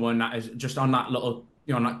say to someone that is just on that little,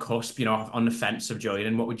 on that cusp, on the fence of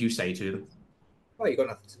joining? What would you say to them? well, you got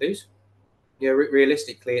nothing to lose. Yeah,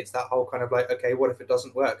 realistically, it's that whole kind of like, okay, what if it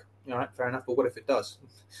doesn't work? All right, fair enough, but what if it does?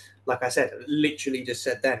 Like I said, literally just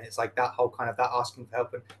said then, it's like that whole kind of that asking for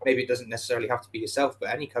help, and maybe it doesn't necessarily have to be yourself, but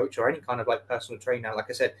any coach or any kind of like personal trainer.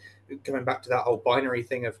 Like I said, coming back to that whole binary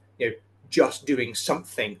thing of just doing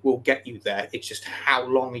something will get you there. It's just how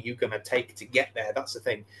long are you going to take to get there? That's the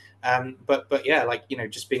thing. But yeah, like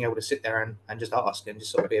just being able to sit there and just ask and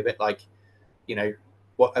just sort of be a bit like,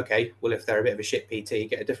 what? Okay, well, if they're a bit of a shit PT,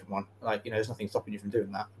 get a different one. Like there's nothing stopping you from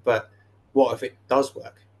doing that. But what if it does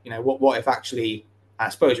work? What if actually? I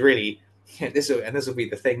suppose really, this will be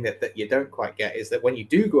the thing that you don't quite get, is that when you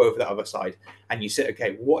do go over the other side and you sit,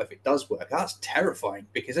 okay, what if it does work? That's terrifying,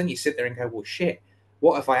 because then you sit there and go, well, shit,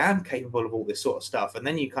 what if I am capable of all this sort of stuff? And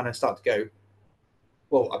then you kind of start to go,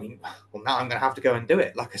 well, I mean, well, now I'm going to have to go and do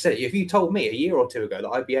it. Like I said, if you told me a year or two ago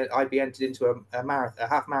that I'd be entered into a marathon, a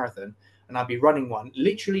half marathon, and I'd be running one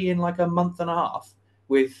literally in like a month and a half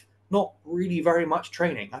with not really very much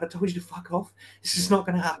training, I'd have told you to fuck off. This is not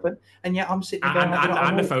going to happen. And yet I'm sitting there And, going, like, and, I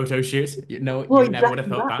and the know. photo shoot, Well, you never would have exactly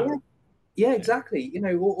thought that. that. Yeah. Yeah, exactly.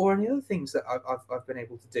 Or any other things that I've been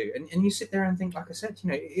able to do, and you sit there and think, like I said,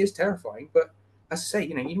 it is terrifying, but as I say,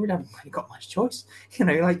 you really haven't really got much choice.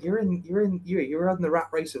 Like you're on the rat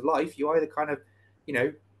race of life. You either kind of,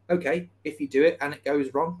 okay, if you do it and it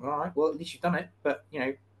goes wrong, all right, well, at least you've done it. But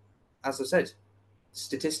as I said,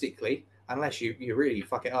 statistically, unless you really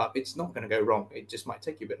fuck it up, it's not going to go wrong. It just might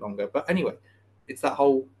take you a bit longer. But anyway, it's that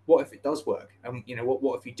whole, what if it does work? And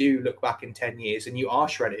what if you do look back in 10 years and you are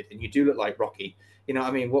shredded and you do look like Rocky? What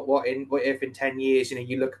I mean? What if in 10 years,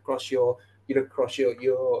 you look across your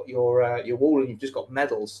wall and you've just got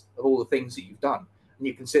medals of all the things that you've done, and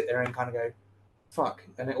you can sit there and kind of go, fuck.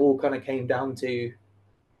 And it all kind of came down to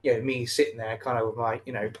me sitting there kind of with my,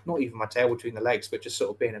 not even my tail between the legs, but just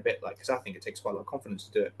sort of being a bit like, because I think it takes quite a lot of confidence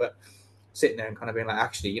to do it, but sitting there and kind of being like,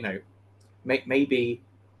 actually, maybe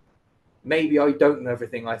I don't know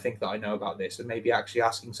everything I think that I know about this, and maybe actually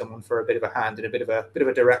asking someone for a bit of a hand and a bit of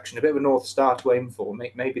a direction, a bit of a North Star to aim for,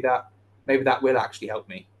 maybe that will actually help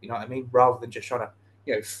me. You know what I mean? Rather than just trying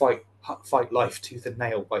to, fight life tooth and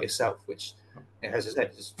nail by yourself, which, as I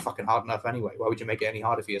said, is fucking hard enough anyway. Why would you make it any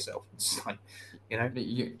harder for yourself? It's like,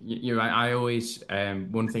 You're right. I always,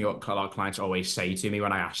 one thing a lot of clients always say to me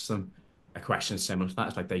when I ask them a question similar to that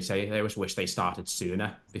is like they say they always wish they started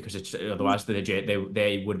sooner, because it's otherwise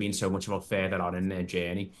they would have been so much more further on in their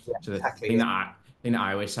journey. yeah, So the exactly. thing that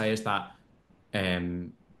I always say is that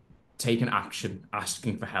taking action,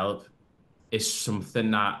 asking for help, is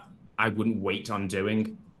something that I wouldn't wait on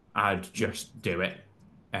doing. I'd just do it.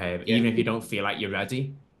 Even if you don't feel like you're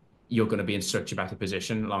ready, you're going to be in such a better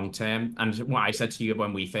position long term. And what I said to you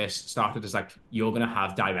when we first started is like, you're going to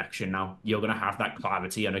have direction now. You're going to have that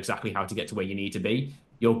clarity on exactly how to get to where you need to be.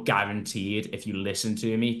 You're guaranteed, if you listen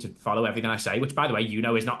to me, to follow everything I say, which, by the way,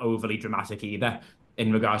 is not overly dramatic either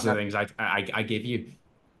in regards to the things I give you.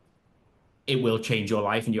 It will change your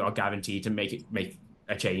life, and you are guaranteed to make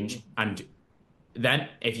a change. And then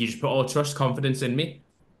if you just put all trust, confidence in me,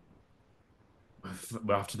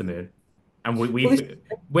 we're off to the moon. And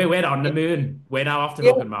we're on the moon. We're now off to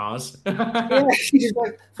fucking Mars. Yeah, she's just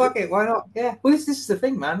like, fuck it, why not? Yeah, well, this is the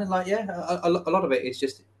thing, man. And like, a lot of it is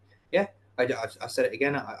just, yeah. I said it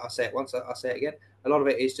again. I say it once. I say it again. A lot of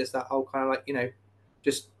it is just that whole kind of like,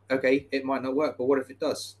 just okay, it might not work, but what if it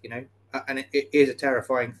does? And it is a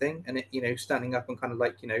terrifying thing. And it, standing up and kind of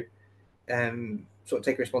like, sort of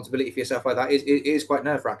take responsibility for yourself like that is quite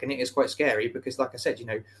nerve-wracking. It is quite scary, because like I said,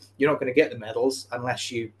 you're not going to get the medals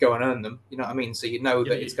unless you go and earn them. You know what I mean? So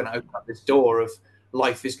that it's going to open up this door of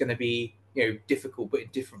life is going to be difficult, but in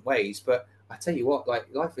different ways. But I tell you what, like,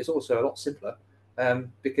 life is also a lot simpler,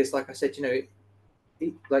 because like I said,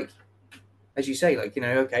 like, as you say, like,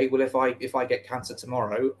 okay, well, if I get cancer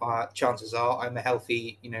tomorrow, chances are I'm a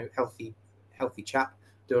healthy, healthy chap,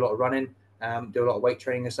 do a lot of running, do a lot of weight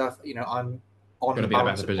training and stuff. I'm on Going the to be in a better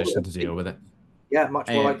balance of position to deal with it. yeah,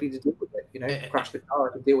 much more Um, likely to deal with it. eh, Crash the car,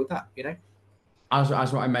 I can deal with that. as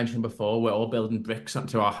what I mentioned before, we're all building bricks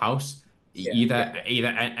onto our house. Yeah, yeah, Either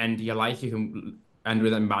end of your life, you can end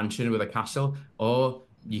with a mansion with a castle, or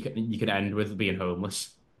you can end with being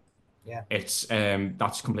homeless. yeah. It's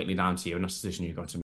that's completely down to you, and that's the decision you've got to